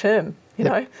long term, you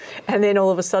know, and then all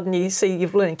of a sudden you see you're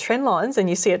learning trend lines and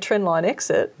you see a trend line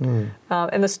exit,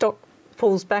 and the stock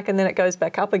pulls back and then it goes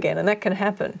back up again, and that can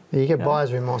happen. You get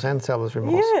buyer's remorse and seller's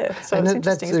remorse. Yeah, so and it's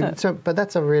interesting, isn't it? But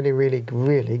that's a really, really,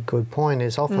 really good point,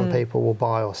 is often people will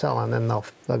buy or sell and then they'll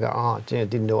go, oh, gee,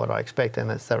 it didn't do what I expected, and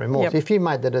it's that remorse. Yep. If you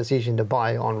made the decision to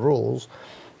buy on rules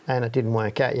and it didn't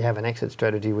work out, you have an exit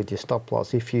strategy with your stop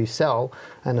loss. If you sell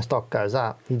and the stock goes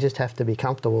up, you just have to be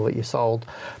comfortable that you sold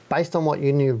based on what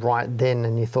you knew right then,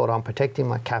 and you thought, I'm protecting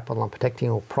my capital, I'm protecting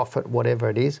your profit, whatever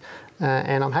it is,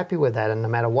 and I'm happy with that. And no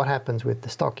matter what happens with the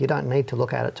stock, you don't need to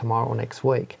look at it tomorrow or next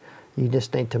week. You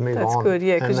just need to move on. That's good,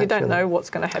 yeah, because you don't know what's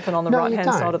going to happen on the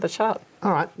right-hand side of the chart.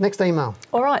 All right, next email.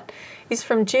 All right, is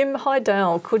from Jim. Hi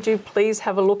Dale, could you please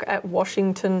have a look at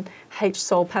Washington H.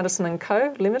 Sol Patterson &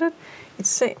 Co. Limited?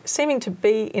 It's seeming to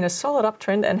be in a solid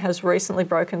uptrend and has recently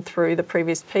broken through the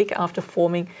previous peak after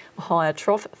forming a higher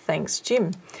trough. Thanks,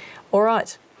 Jim. All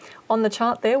right, on the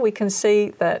chart there we can see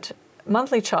that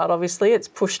monthly chart, obviously, it's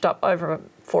pushed up over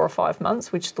 4 or 5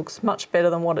 months, which looks much better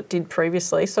than what it did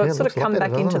previously. So it's sort of come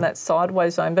back into that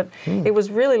sideways zone. But it was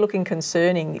really looking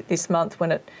concerning this month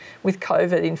when with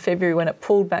COVID in February, when it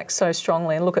pulled back so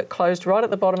strongly. And look, it closed right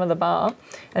at the bottom of the bar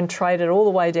and traded all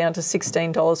the way down to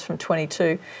 $16 from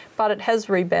 22. But it has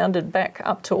rebounded back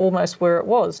up to almost where it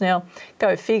was. Now,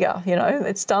 go figure, you know,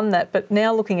 it's done that. But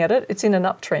now looking at it, it's in an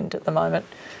uptrend at the moment,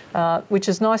 which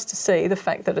is nice to see, the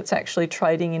fact that it's actually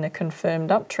trading in a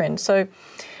confirmed uptrend. So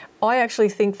I actually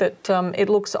think that it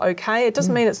looks okay. It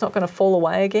doesn't mean it's not going to fall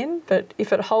away again, but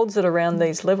if it holds it around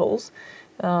these levels,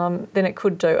 then it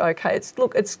could do okay.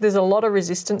 There's a lot of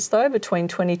resistance though between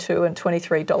 $22 and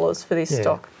 $23 for this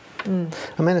stock. I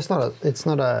mean, it's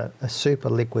not a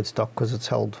super liquid stock because it's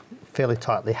fairly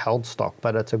tightly held stock,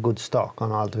 but it's a good stock,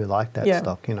 and I do like that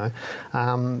stock. You know,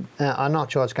 I'm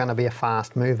not sure it's going to be a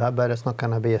fast mover, but it's not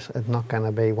going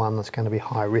to be one that's going to be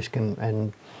high risk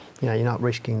and you know, you're not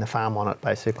risking the farm on it,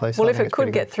 basically. So well, if it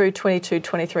could get through $22,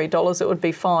 $23, it would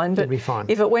be fine. But it'd be fine.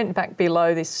 If it went back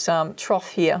below this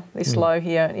trough here, this low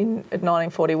here at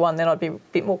 1941, then I'd be a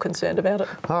bit more concerned about it.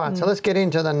 All right, so let's get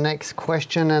into the next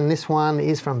question, and this one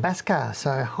is from Baskar.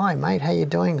 So, hi, mate, how you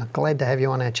doing? Glad to have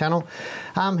you on our channel.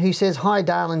 He says, hi,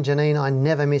 Dale and Janine. I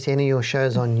never miss any of your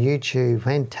shows on YouTube.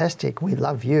 Fantastic. We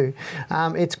love you.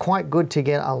 It's quite good to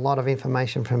get a lot of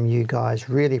information from you guys.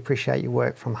 Really appreciate your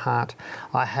work from heart.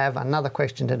 I have another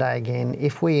question today again.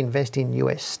 If we invest in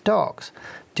US stocks,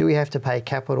 do we have to pay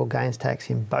capital gains tax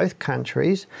in both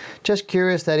countries? Just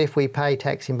curious that if we pay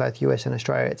tax in both US and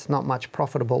Australia, it's not much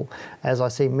profitable, as I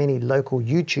see many local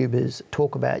YouTubers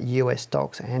talk about US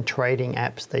stocks and trading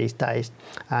apps these days.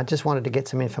 Just wanted to get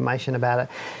some information about it.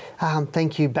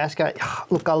 Thank you, Basco.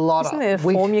 Look, Isn't there a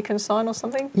form you can sign or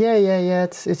something? Yeah.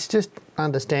 It's just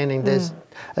understanding. There's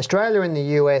Australia and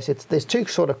the US. There's two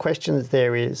sort of questions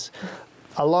there is.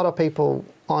 A lot of people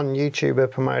on YouTube are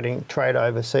promoting trade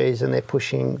overseas and they're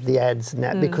pushing the ads and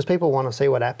that because people want to see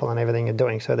what Apple and everything are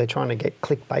doing. So they're trying to get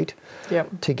clickbait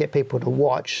to get people to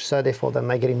watch. So therefore then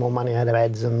they're getting more money out of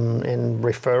ads and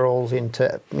referrals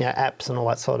into apps and all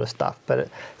that sort of stuff.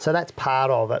 So that's part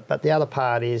of it. But the other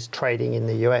part is trading in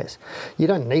the US. You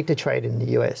don't need to trade in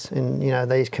the US. And,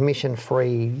 these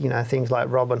commission-free, things like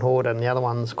Robinhood and the other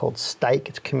one's called Stake.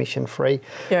 It's commission-free.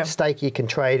 Yeah. Stake you can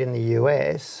trade in the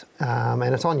US. And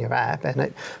it's on your app,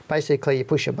 and basically you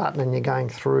push a button and you're going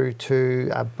through to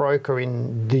a broker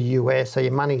in the US. So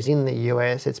your money's in the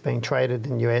US, it's being traded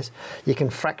in the US. You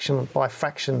can buy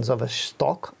fractions of a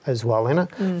stock as well in it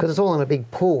because it's all in a big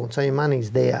pool. So your money's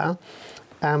there,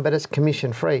 but it's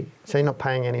commission free. So you're not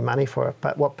paying any money for it.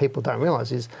 But what people don't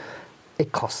realise is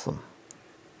it costs them.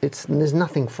 There's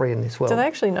nothing free in this world. Do they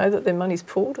actually know that their money's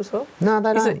pooled as well? No,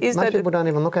 they don't. Most people don't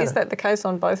even look at it. Is that the case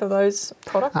on both of those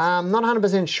products? Not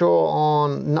 100% sure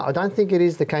on... No, I don't think it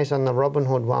is the case on the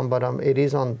Robinhood one, but it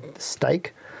is on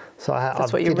Stake. So I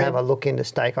did have a look into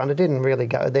Stake, and it didn't really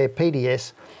go... Their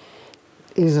PDS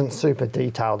isn't super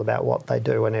detailed about what they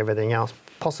do and everything else,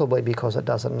 possibly because it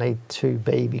doesn't need to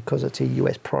be because it's a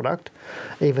US product,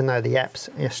 even though the app's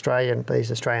these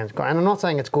Australians got. And I'm not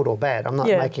saying it's good or bad. I'm not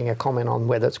making a comment on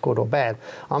whether it's good or bad.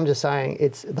 I'm just saying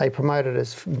they promote it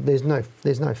as there's no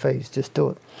fees, just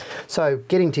do it. So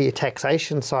getting to your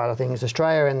taxation side of things,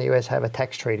 Australia and the US have a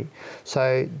tax treaty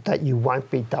so that you won't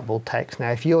be double taxed.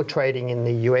 Now, if you're trading in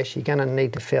the US, you're going to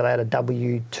need to fill out a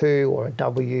W-2 or a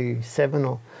W-7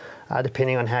 or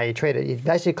depending on how you treat it.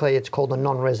 Basically, it's called a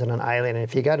non-resident alien. And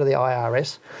if you go to the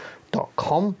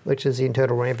IRS.com, which is the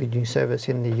Internal Revenue Service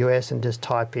in the US, and just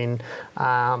type in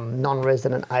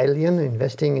non-resident alien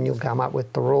investing, and you'll come up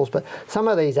with the rules. But some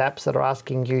of these apps that are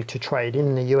asking you to trade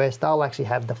in the US, they'll actually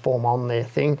have the form on their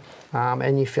thing,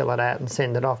 and you fill it out and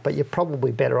send it off. But you're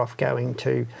probably better off going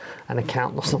to an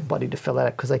accountant or somebody to fill it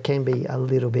out because they can be a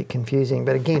little bit confusing.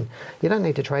 But again, you don't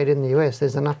need to trade in the US.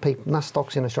 There's enough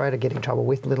stocks in Australia to get in trouble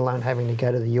with, let alone having to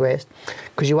go to the US,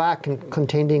 because you are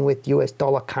contending with US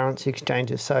dollar currency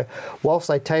exchanges. So whilst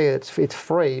they tell you it's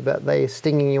free, but they're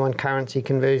stinging you on currency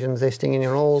conversions, they're stinging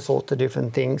you on all sorts of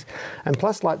different things. And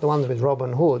plus, like the ones with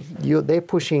Robinhood, they're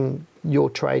pushing your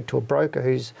trade to a broker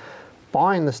who's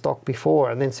buying the stock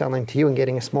before and then selling to you and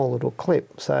getting a small little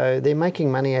clip. So they're making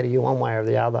money out of you one way or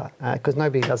the other because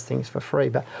nobody does things for free.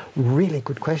 But really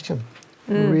good question.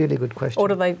 Really good question. Or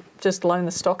do they just loan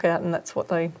the stock out and that's what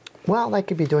they... Well, they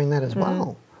could be doing that as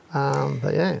well.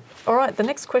 But yeah. All right, the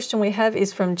next question we have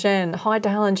is from Jan. Hi,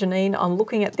 Dale and Janine. I'm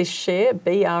looking at this share,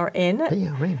 BRN.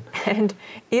 BRN. And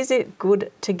is it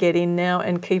good to get in now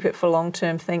and keep it for long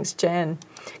term? Thanks, Jan.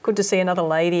 Good to see another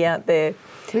lady out there.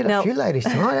 We've had a few ladies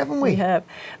tonight, haven't we? We have.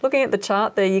 Looking at the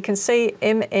chart there, you can see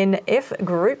MNF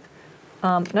Group.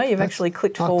 No, you've actually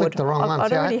clicked forward. I clicked the wrong one.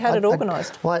 I'd already had it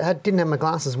organised. Well, I didn't have my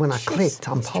glasses when I clicked.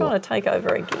 I'm trying to take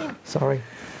over again. Sorry.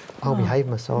 I'll behave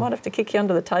myself. Might have to kick you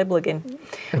under the table again.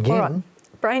 Again? All right.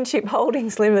 Brainchip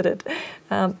Holdings Limited.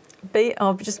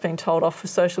 I've just been told off for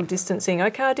social distancing.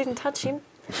 Okay, I didn't touch him.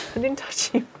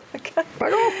 Okay.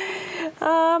 Back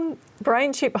off.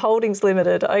 Brainchip Holdings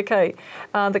Limited. Okay.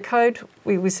 The code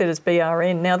we said is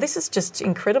BRN. Now, this is just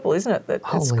incredible, isn't it, that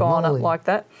it's gone up like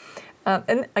that?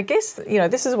 And I guess,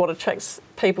 this is what attracts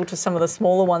people to some of the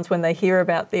smaller ones when they hear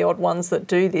about the odd ones that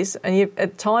do this. And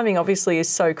timing obviously is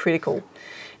so critical.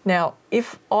 Now,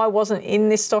 if I wasn't in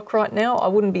this stock right now, I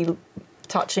wouldn't be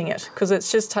touching it because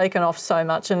it's just taken off so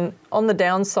much. And on the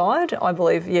downside, I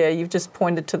believe, you've just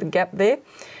pointed to the gap there.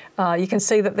 You can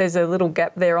see that there's a little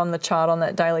gap there on the chart, on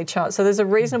that daily chart. So there's a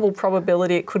reasonable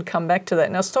probability it could come back to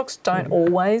that. Now, stocks don't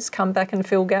always come back and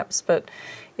fill gaps, but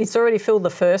it's already filled the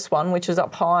first one, which is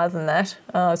up higher than that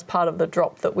as part of the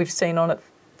drop that we've seen on it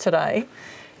today.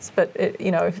 But,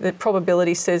 the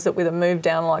probability says that with a move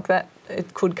down like that,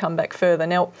 it could come back further.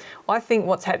 Now, I think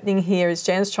what's happening here is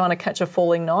Jan's trying to catch a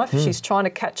falling knife. She's trying to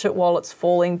catch it while it's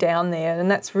falling down there,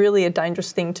 and that's really a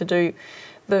dangerous thing to do.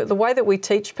 The way that we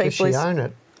teach people Does she own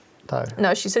it, though?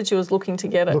 No, she said she was looking to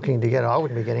get it. Looking to get it. I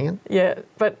wouldn't be getting it. Yeah,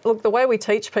 but look, the way we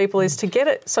teach people is to get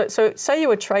it. So say you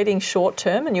were trading short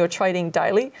term and you were trading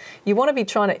daily. You want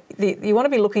to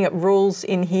be looking at rules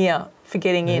in here for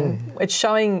getting in. It's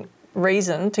showing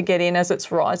reason to get in as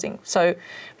it's rising. So,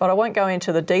 but I won't go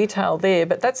into the detail there,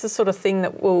 but that's the sort of thing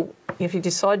that will, if you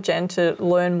decide, Jan, to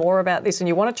learn more about this and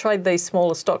you want to trade these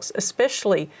smaller stocks,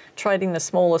 especially trading the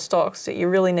smaller stocks, that you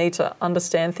really need to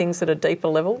understand things at a deeper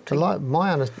level. My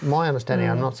understanding,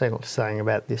 I'm not saying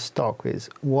about this stock, is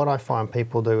what I find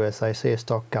people do is they see a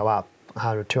stock go up,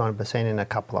 100, 200% in a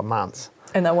couple of months.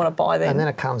 And they want to buy them. And then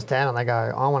it comes down and they go,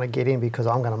 I want to get in because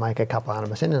I'm going to make a couple of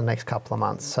 100% in the next couple of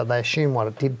months. So they assume what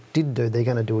it did do, they're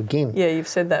going to do again. Yeah, you've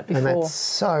said that before. And that's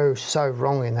so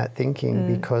wrong in that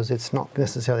thinking because it's not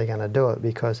necessarily going to do it,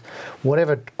 because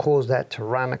whatever caused that to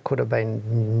run, it could have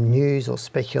been news or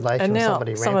speculation and or now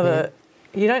somebody some of ramping.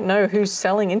 You don't know who's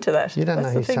selling into that. You don't know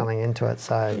who's selling into it.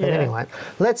 So, but anyway,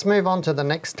 let's move on to the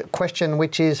next question,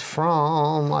 which is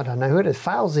from, I don't know who it is,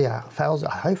 Falzia.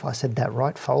 I hope I said that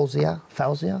right. Falzia.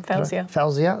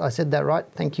 I said that right.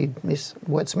 Thank you, Miss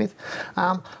Wordsmith.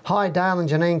 Hi, Dale and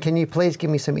Janine. Can you please give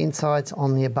me some insights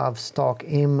on the above stock?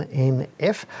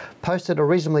 MNF posted a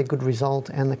reasonably good result,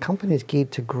 and the company is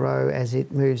geared to grow as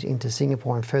it moves into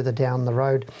Singapore and further down the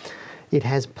road. It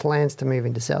has plans to move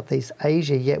into Southeast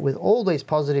Asia, yet with all these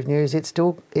positive news, it's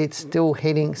still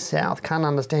heading south. Can't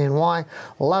understand why.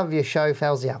 Love your show,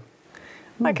 Falzia.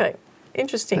 Okay,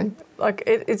 interesting. Like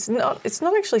it's not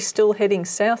actually still heading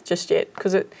south just yet,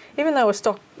 because even though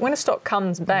when a stock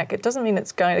comes back, it doesn't mean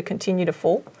it's going to continue to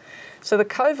fall. So the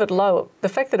COVID low, the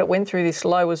fact that it went through this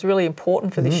low was really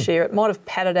important for this share. It might have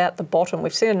padded out the bottom.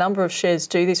 We've seen a number of shares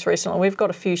do this recently. We've got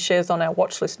a few shares on our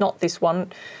watch list, not this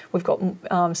one. We've got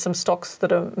some stocks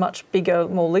that are much bigger,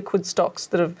 more liquid stocks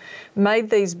that have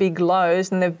made these big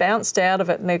lows and they've bounced out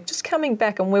of it and they're just coming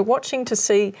back, and we're watching to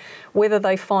see whether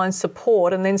they find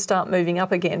support and then start moving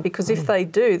up again, because if they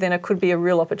do, then it could be a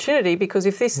real opportunity, because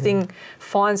if this thing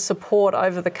finds support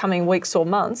over the coming weeks or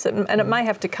months, and it may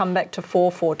have to come back to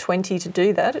 420 to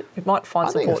do that. It might find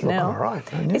support now. All right,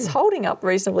 it's holding up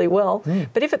reasonably well,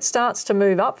 but if it starts to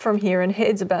move up from here and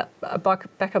heads back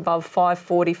above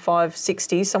 540,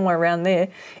 560, somewhere around there,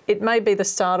 it may be the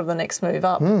start of the next move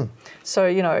up. So,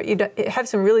 you have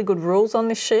some really good rules on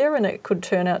this share, and it could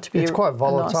turn out to be It's quite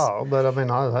volatile, nice. but I mean,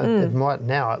 it might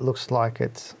now. It looks like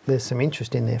there's some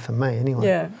interest in there for me anyway.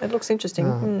 Yeah, it looks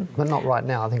interesting. But not right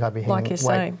now. I think I'd be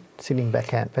sitting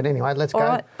back at. But anyway, let's go. All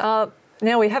right.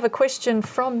 Now we have a question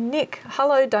from Nick.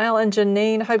 Hello, Dale and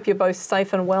Janine. Hope you're both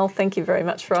safe and well. Thank you very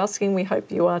much for asking. We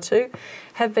hope you are too.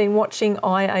 Have been watching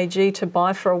IAG to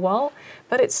buy for a while,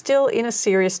 but it's still in a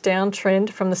serious downtrend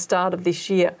from the start of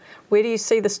this year. Where do you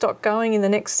see the stock going in the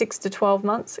next 6 to 12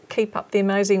 months? Keep up the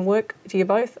amazing work to you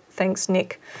both. Thanks,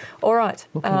 Nick. All right.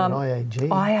 Looking at IAG.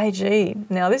 IAG.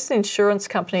 Now, this is an insurance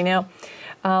company. Now,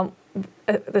 one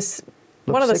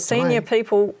of the senior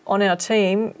people on our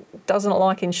team doesn't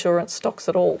like insurance stocks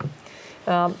at all.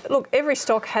 Look, every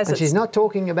stock has its... She's not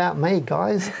talking about me,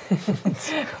 guys.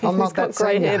 I'm not that senior. He's got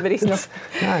grey hair, but he's not...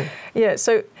 No. Yeah,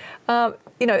 so,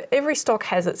 every stock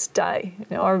has its day.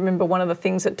 I remember one of the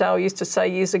things that Dale used to say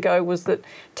years ago was that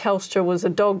Telstra was a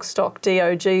dog stock,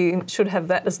 DOG, and should have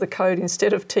that as the code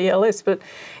instead of TLS. But,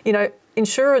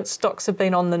 insurance stocks have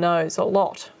been on the nose a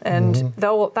lot, and they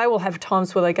will have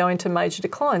times where they go into major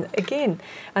decline. Again,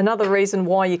 another reason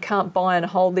why you can't buy and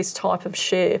hold this type of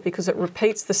share, because it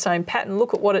repeats the same pattern.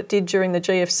 Look at what it did during the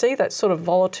GFC, that sort of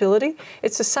volatility.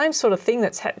 It's the same sort of thing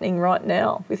that's happening right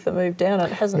now with the move down.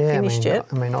 It hasn't finished yet.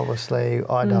 I mean, obviously,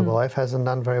 IOOF hasn't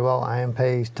done very well.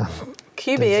 AMP's done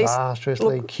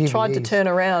disastrously. Tried to turn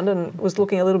around and was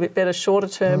looking a little bit better shorter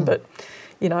term, but...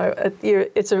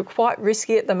 it's quite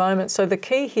risky at the moment. So the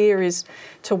key here is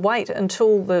to wait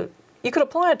until you could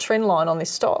apply a trend line on this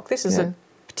stock. This is a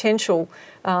potential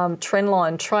trend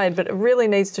line trade, but it really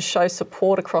needs to show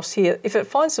support across here. If it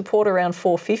finds support around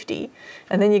 450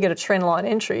 and then you get a trend line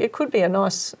entry, it could be a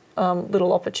nice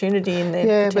little opportunity in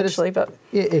there potentially.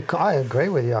 I agree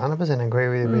with you, 100% agree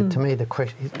with you. But to me,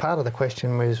 part of the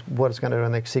question was what it's going to do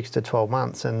in the next 6 to 12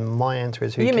 months, and my answer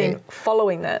is who cares? You mean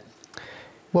following that?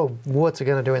 Well, what's it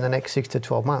going to do in the next 6 to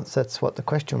 12 months? That's what the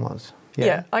question was.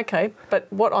 Yeah, okay.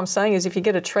 But what I'm saying is if you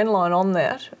get a trend line on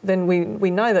that, then we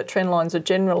know that trend lines are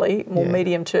generally more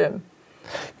medium term.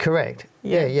 Correct.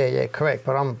 Yeah, correct.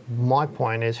 But my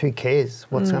point is, who cares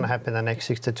what's going to happen in the next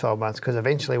 6 to 12 months? Because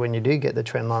eventually when you do get the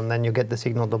trend line, then you'll get the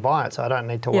signal to buy it. So I don't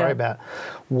need to worry about it.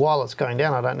 While it's going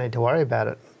down, I don't need to worry about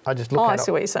it. I just look at it. I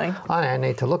see what you're saying. I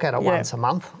need to look at it once a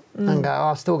month and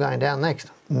go, still going down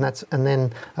next. And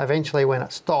then eventually when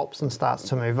it stops and starts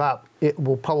to move up, it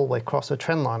will probably cross a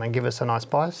trend line and give us a nice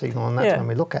buy signal, and that's when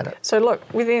we look at it. So look,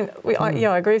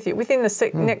 I agree with you. Within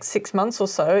the next 6 months or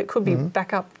so, it could be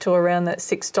back up to around that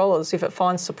 $6 if it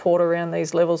finds support around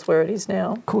these levels where it is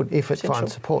now. Could, if it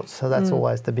finds support. So that's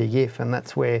always the big if, and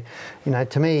that's where,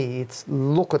 to me, it's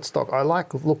look at stock. I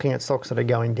like looking at stocks that are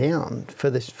going down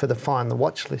find the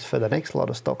watch list for the next lot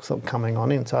of stocks that are coming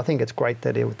on in. So I think it's great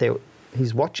that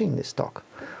he's watching this stock.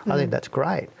 I think that's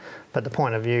great. But the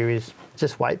point of view is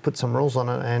just wait, put some rules on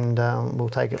it, and we'll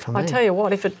take it from there. I tell you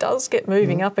what, if it does get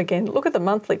moving up again, look at the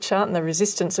monthly chart and the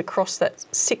resistance across that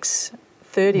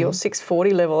 630 or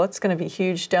 640 level. That's going to be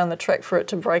huge down the track for it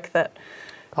to break that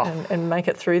and make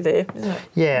it through there, isn't it?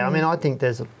 Yeah, I mean, I think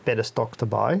there's better stocks to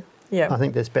buy. Yeah. I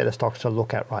think there's better stocks to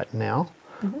look at right now.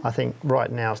 I think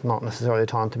right now it's not necessarily the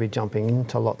time to be jumping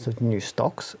into lots of new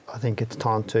stocks. I think it's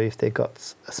time to, if they've got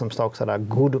some stocks that are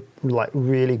good, like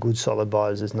really good solid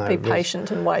buys, there's no risk. Be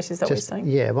patient and wait, is that what you're saying?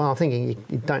 Yeah, well, I'm thinking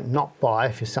you don't not buy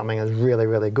if something is really,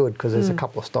 really good, because there's a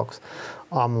couple of stocks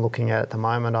I'm looking at the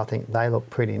moment. I think they look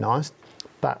pretty nice.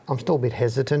 But I'm still a bit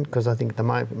hesitant, because I think at the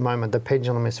moment the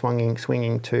pendulum is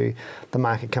swinging to the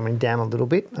market coming down a little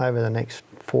bit over the next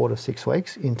 4 to 6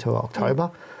 weeks into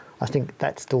October. I think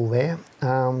that's still there.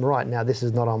 Right now, this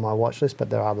is not on my watch list,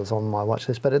 but there are others on my watch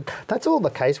list. But that's all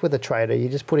the case with a trader. You're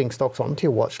just putting stocks onto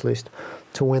your watch list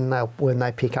to when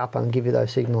they pick up and give you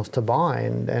those signals to buy.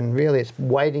 And really, it's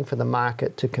waiting for the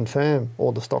market to confirm,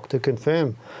 or the stock to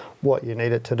confirm what you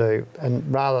need it to do,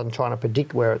 and rather than trying to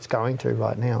predict where it's going to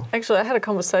right now. Actually, I had a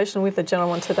conversation with a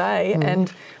gentleman today,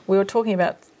 and we were talking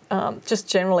about just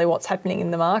generally what's happening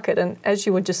in the market. And as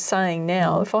you were just saying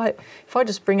now, if I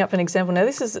just bring up an example now,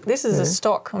 this is a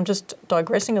stock. I'm just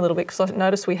digressing a little bit because I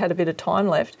noticed we had a bit of time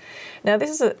left. Now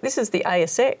this is the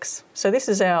ASX. So this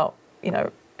is our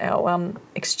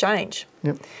exchange.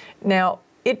 Yep. Now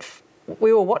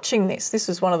we were watching this. This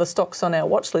is one of the stocks on our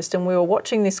watch list, and we were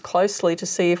watching this closely to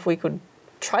see if we could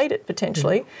trade it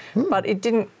potentially, but it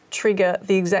didn't trigger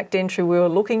the exact entry we were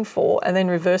looking for, and then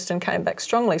reversed and came back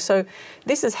strongly. So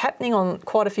this is happening on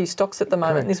quite a few stocks at the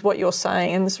moment. Correct. Is what you're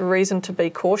saying, and there's a reason to be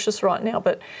cautious right now.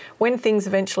 But when things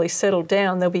eventually settle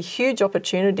down, there'll be huge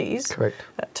opportunities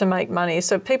to make money.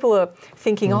 So people are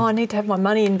thinking, I need to have my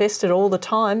money invested all the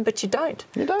time, but you don't.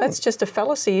 You don't. That's just a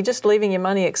fallacy. You're just leaving your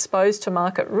money exposed to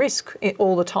market risk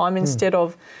all the time instead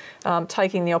of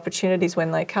taking the opportunities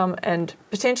when they come and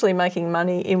potentially making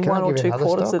money in 1 or 2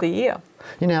 quarters of the year.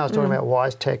 You know, I was talking about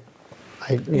WiseTech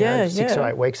 6 or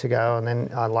 8 weeks ago, and then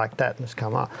I liked that and it's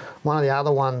come up. One of the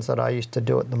other ones that I used to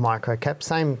do at the microcap,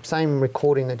 same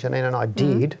recording that Janine and I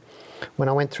did, when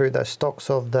I went through the stocks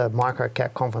of the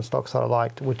microcap conference stocks that I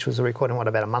liked, which was a recording,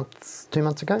 about 2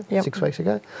 months ago, 6 weeks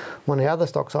ago. One of the other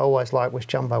stocks I always liked was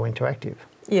Jumbo Interactive.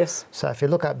 Yes. So if you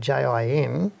look up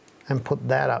JIN and put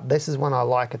that up, this is one I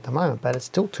like at the moment, but it's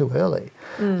still too early.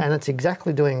 And it's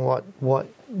exactly doing what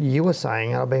you were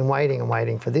saying. I've been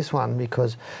waiting for this one,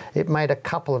 because it made a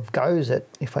couple of goes at,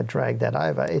 if I drag that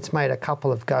over, it's made a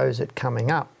couple of goes at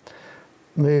coming up.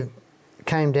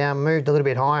 Came down, moved a little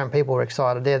bit higher, and people were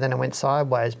excited there, then it went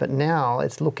sideways, but now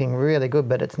it's looking really good,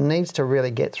 but it needs to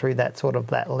really get through that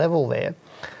level there.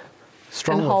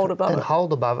 Strongly, and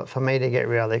hold above it for me to get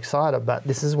really excited. But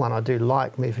this is one I do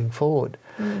like moving forward.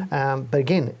 But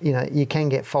again, you can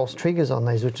get false triggers on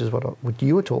these, which is what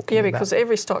you were talking about. Yeah, because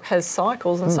every stock has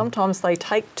cycles, and sometimes they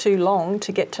take too long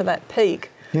to get to that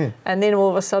peak. Yeah. And then all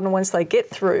of a sudden, once they get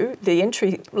through the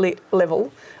entry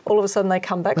level, all of a sudden they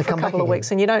come back for a couple of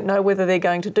weeks, and you don't know whether they're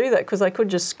going to do that, because they could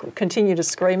just continue to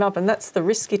scream up, and that's the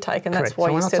risk you take, and that's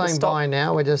why you set a stop. We're not saying buy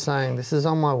now, we're just saying this is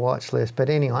on my watch list. But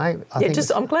anyway,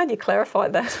 I'm glad you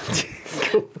clarified that.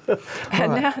 Cool.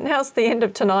 And now's the end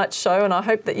of tonight's show, and I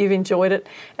hope that you've enjoyed it.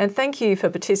 And thank you for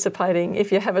participating.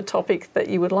 If you have a topic that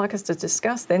you would like us to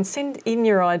discuss, then send in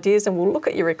your ideas, and we'll look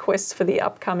at your requests for the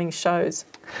upcoming shows.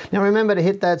 Now remember to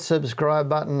hit that subscribe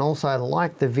button. Also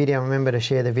like the video. Remember to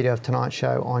share the video of tonight's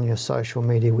show on your social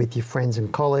media with your friends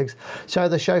and colleagues, so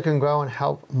the show can grow and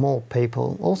help more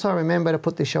people. Also remember to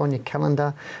put this show on your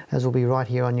calendar, as we'll be right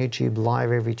here on YouTube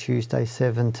live every Tuesday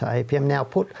 7 to 8 p.m. Now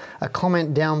put a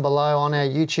comment down below on our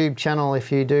YouTube channel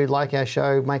if you do like our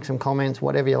show. Make some comments,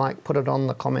 whatever you like, put it on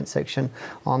the comment section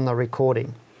on the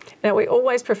recording. Now, we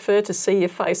always prefer to see your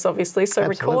face, obviously, so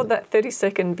record that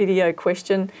 30-second video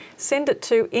question, send it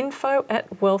to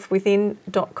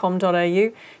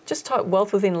info@wealthwithin.com.au. Just type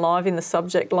Wealth Within Live in the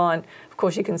subject line. Of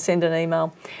course, you can send an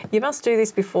email. You must do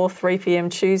this before 3 p.m.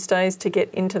 Tuesdays to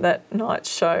get into that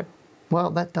night's show.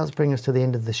 Well, that does bring us to the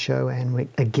end of the show, and we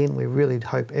really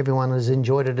hope everyone has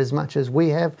enjoyed it as much as we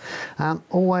have.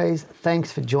 Always,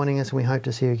 thanks for joining us, and we hope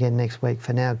to see you again next week.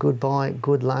 For now, goodbye,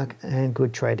 good luck, and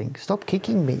good trading. Stop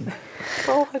kicking me.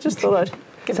 Well, I just thought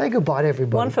I'd say goodbye to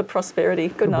everybody. One for prosperity.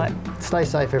 Good night. Stay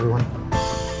safe, everyone.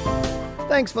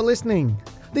 Thanks for listening.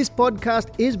 This podcast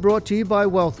is brought to you by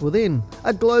Wealth Within,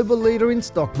 a global leader in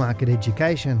stock market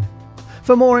education.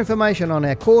 For more information on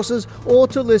our courses or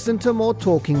to listen to more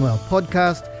Talking Wealth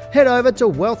podcasts, head over to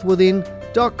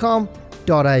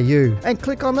wealthwithin.com.au and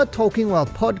click on the Talking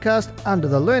Wealth podcast under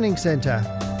the Learning Centre.